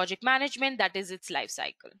project management, that is its life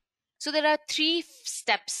cycle. So there are three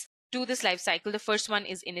steps to this life cycle. The first one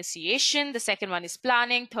is initiation, the second one is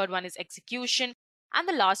planning, third one is execution, and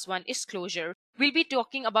the last one is closure. We'll be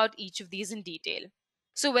talking about each of these in detail.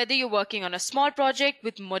 So whether you're working on a small project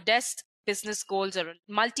with modest business goals or a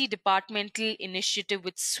multi-departmental initiative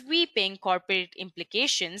with sweeping corporate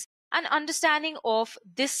implications, an understanding of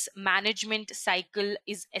this management cycle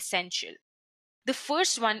is essential. The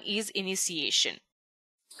first one is initiation.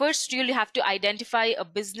 First, you'll have to identify a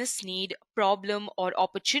business need, problem, or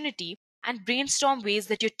opportunity and brainstorm ways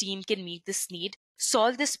that your team can meet this need,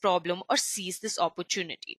 solve this problem, or seize this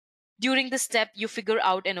opportunity. During this step, you figure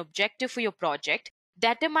out an objective for your project,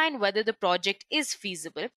 determine whether the project is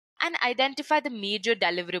feasible, and identify the major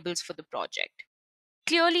deliverables for the project.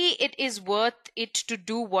 Clearly, it is worth it to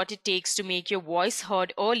do what it takes to make your voice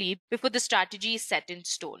heard early before the strategy is set in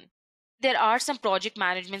stone. There are some project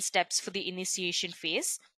management steps for the initiation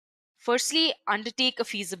phase. Firstly, undertake a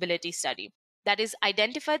feasibility study. That is,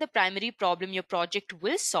 identify the primary problem your project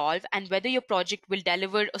will solve and whether your project will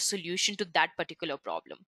deliver a solution to that particular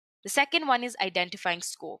problem. The second one is identifying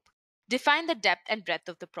scope. Define the depth and breadth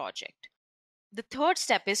of the project. The third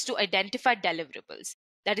step is to identify deliverables.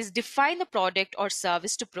 That is, define the product or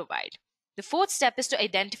service to provide. The fourth step is to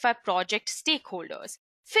identify project stakeholders.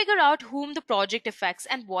 Figure out whom the project affects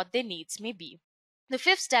and what their needs may be. The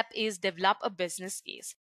fifth step is develop a business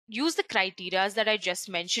case. Use the criteria that I just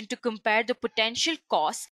mentioned to compare the potential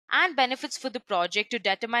costs and benefits for the project to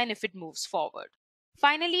determine if it moves forward.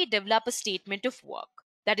 Finally, develop a statement of work.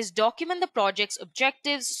 That is, document the project's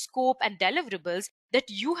objectives, scope, and deliverables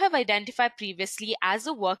that you have identified previously as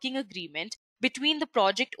a working agreement between the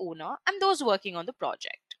project owner and those working on the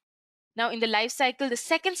project. Now, in the life cycle, the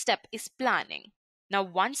second step is planning. Now,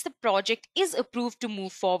 once the project is approved to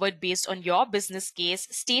move forward based on your business case,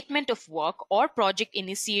 statement of work, or project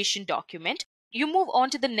initiation document, you move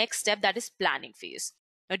on to the next step, that is planning phase.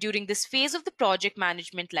 Now, during this phase of the project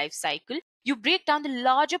management life cycle, you break down the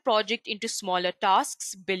larger project into smaller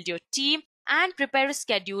tasks, build your team, and prepare a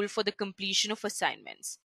schedule for the completion of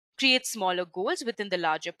assignments. Create smaller goals within the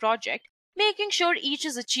larger project, making sure each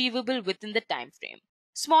is achievable within the time frame.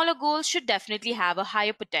 Smaller goals should definitely have a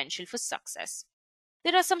higher potential for success.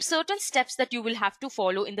 There are some certain steps that you will have to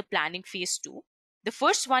follow in the planning phase too. The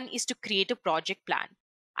first one is to create a project plan.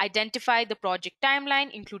 Identify the project timeline,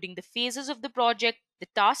 including the phases of the project, the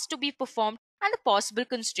tasks to be performed, and the possible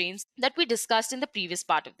constraints that we discussed in the previous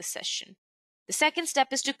part of the session. The second step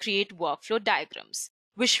is to create workflow diagrams.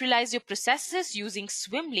 Visualize your processes using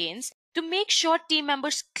swim lanes to make sure team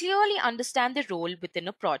members clearly understand their role within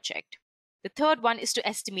a project. The third one is to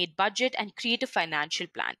estimate budget and create a financial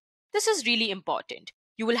plan. This is really important.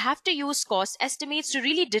 You will have to use cost estimates to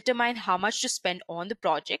really determine how much to spend on the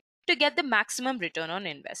project to get the maximum return on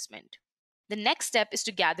investment. The next step is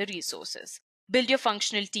to gather resources. Build your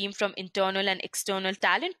functional team from internal and external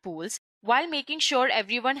talent pools while making sure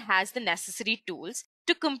everyone has the necessary tools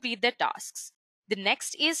to complete their tasks. The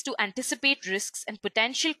next is to anticipate risks and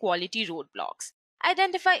potential quality roadblocks.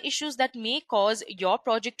 Identify issues that may cause your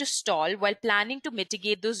project to stall while planning to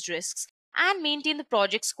mitigate those risks and maintain the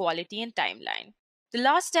project's quality and timeline. The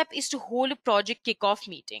last step is to hold a project kickoff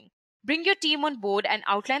meeting. Bring your team on board and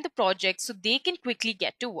outline the project so they can quickly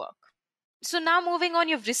get to work. So now moving on,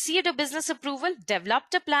 you've received a business approval,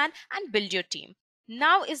 developed a plan, and built your team.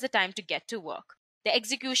 Now is the time to get to work. The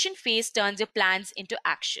execution phase turns your plans into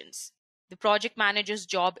actions. The project manager's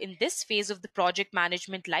job in this phase of the project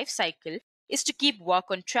management life cycle is to keep work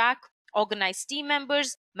on track, organize team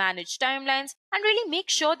members, manage timelines, and really make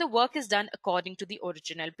sure the work is done according to the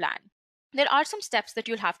original plan. There are some steps that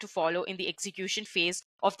you'll have to follow in the execution phase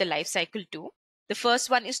of the life cycle too. The first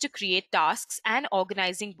one is to create tasks and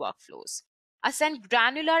organizing workflows. Assign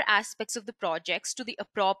granular aspects of the projects to the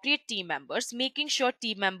appropriate team members, making sure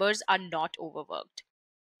team members are not overworked.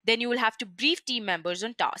 Then you will have to brief team members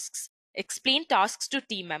on tasks. Explain tasks to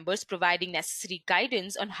team members, providing necessary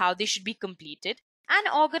guidance on how they should be completed, and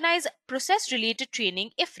organize process-related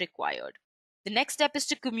training if required. The next step is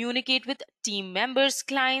to communicate with team members,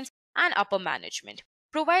 clients, and upper management.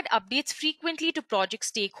 Provide updates frequently to project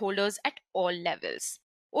stakeholders at all levels.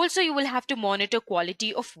 Also, you will have to monitor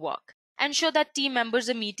quality of work. Ensure that team members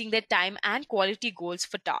are meeting their time and quality goals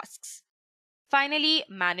for tasks. Finally,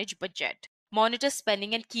 manage budget. Monitor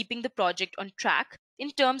spending and keeping the project on track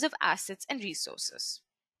in terms of assets and resources.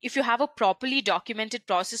 If you have a properly documented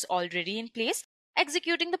process already in place,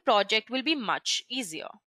 executing the project will be much easier.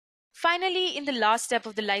 Finally, in the last step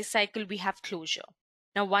of the life cycle, we have closure.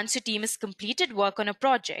 Now, once your team has completed work on a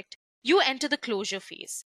project, You enter the closure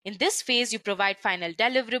phase. In this phase, you provide final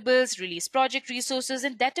deliverables, release project resources,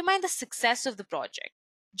 and determine the success of the project.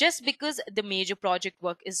 Just because the major project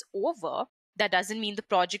work is over, that doesn't mean the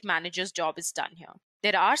project manager's job is done here.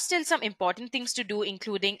 There are still some important things to do,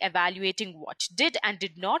 including evaluating what did and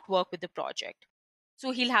did not work with the project. So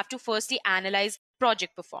he'll have to firstly analyze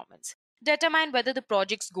project performance, determine whether the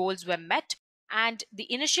project's goals were met and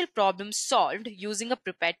the initial problem solved using a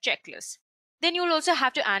prepared checklist. Then you'll also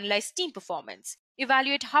have to analyze team performance,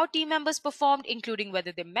 evaluate how team members performed, including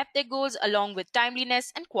whether they met their goals, along with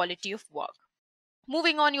timeliness and quality of work.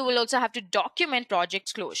 Moving on, you will also have to document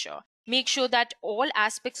project closure. Make sure that all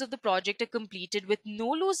aspects of the project are completed with no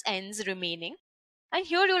loose ends remaining. And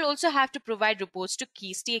here you'll also have to provide reports to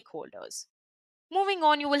key stakeholders. Moving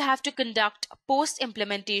on, you will have to conduct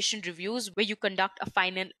post-implementation reviews where you conduct a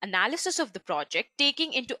final analysis of the project,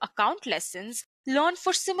 taking into account lessons learned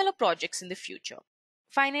for similar projects in the future.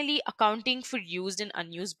 Finally, accounting for used and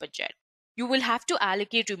unused budget. You will have to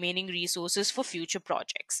allocate remaining resources for future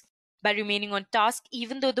projects. By remaining on task,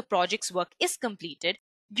 even though the project's work is completed,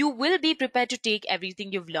 you will be prepared to take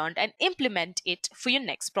everything you've learned and implement it for your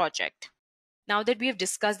next project. Now that we have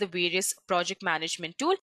discussed the various project management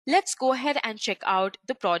tools, let's go ahead and check out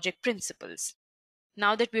the project principles.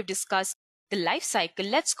 Now that we've discussed the life cycle,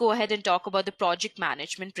 let's go ahead and talk about the project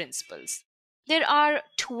management principles. There are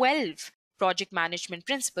 12 project management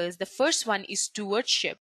principles. The first one is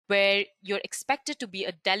stewardship, where you're expected to be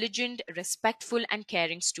a diligent, respectful, and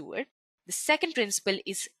caring steward. The second principle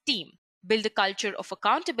is team. Build a culture of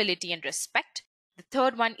accountability and respect. The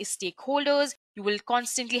third one is stakeholders. You will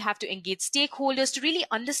constantly have to engage stakeholders to really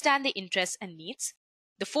understand their interests and needs.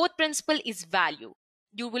 The fourth principle is value.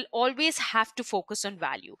 You will always have to focus on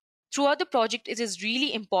value. Throughout the project, it is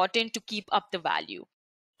really important to keep up the value.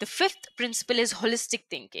 The fifth principle is holistic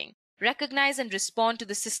thinking. Recognize and respond to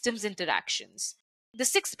the system's interactions. The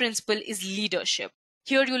sixth principle is leadership.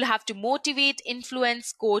 Here you'll have to motivate,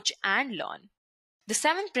 influence, coach, and learn. The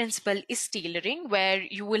seventh principle is tailoring, where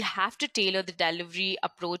you will have to tailor the delivery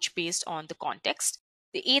approach based on the context.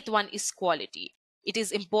 The eighth one is quality. It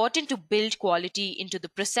is important to build quality into the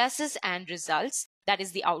processes and results, that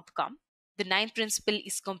is the outcome. The ninth principle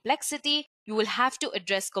is complexity. You will have to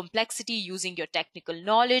address complexity using your technical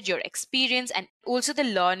knowledge, your experience, and also the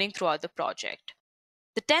learning throughout the project.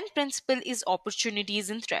 The 10th principle is opportunities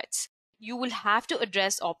and threats. You will have to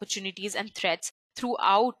address opportunities and threats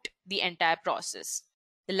throughout the entire process.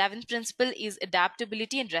 The 11th principle is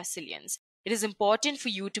adaptability and resilience. It is important for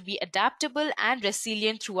you to be adaptable and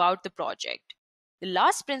resilient throughout the project. The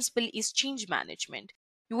last principle is change management.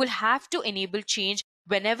 You will have to enable change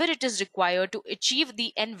whenever it is required to achieve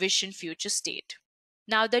the envisioned future state.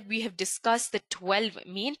 Now that we have discussed the 12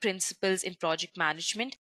 main principles in project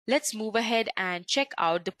management, let's move ahead and check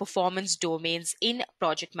out the performance domains in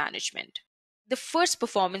project management. The first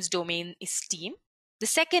performance domain is team. The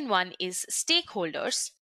second one is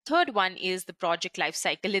stakeholders. Third one is the project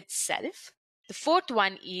lifecycle itself. The fourth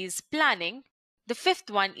one is planning. The fifth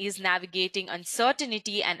one is navigating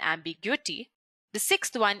uncertainty and ambiguity. The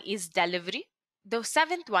sixth one is delivery. The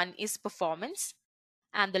seventh one is performance.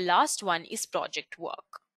 And the last one is project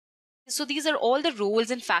work. So these are all the roles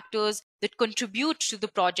and factors that contribute to the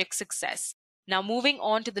project success. Now moving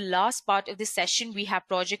on to the last part of this session, we have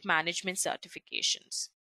project management certifications.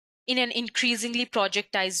 In an increasingly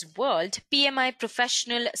projectized world, PMI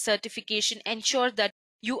professional certification ensures that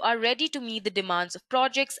you are ready to meet the demands of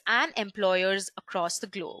projects and employers across the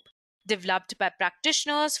globe. Developed by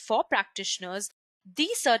practitioners for practitioners,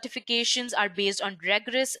 these certifications are based on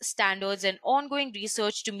rigorous standards and ongoing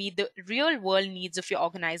research to meet the real-world needs of your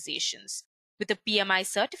organizations. With a PMI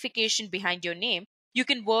certification behind your name, you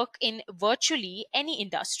can work in virtually any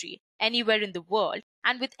industry, anywhere in the world,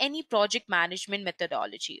 and with any project management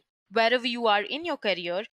methodology. Wherever you are in your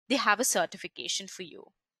career, they have a certification for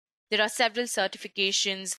you. There are several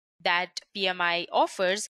certifications that PMI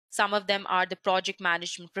offers. Some of them are the Project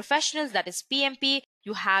Management Professionals, that is PMP.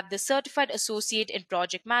 You have the Certified Associate in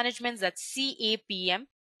Project Management, that's CAPM.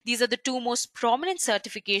 These are the two most prominent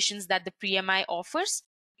certifications that the PMI offers.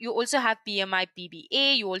 You also have PMI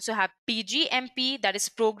PBA, you also have PGMP, that is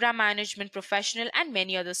Program Management Professional, and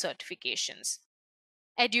many other certifications.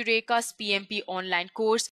 Edureka's PMP online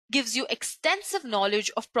course gives you extensive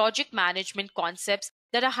knowledge of project management concepts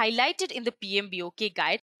that are highlighted in the PMBOK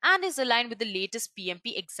guide and is aligned with the latest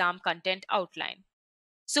PMP exam content outline.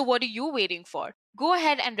 So what are you waiting for? Go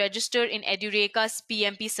ahead and register in Edureka's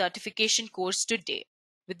PMP certification course today.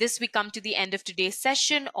 With this, we come to the end of today's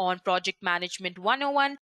session on Project Management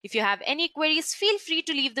 101. If you have any queries, feel free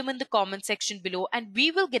to leave them in the comment section below and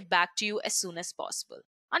we will get back to you as soon as possible.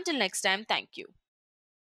 Until next time, thank you.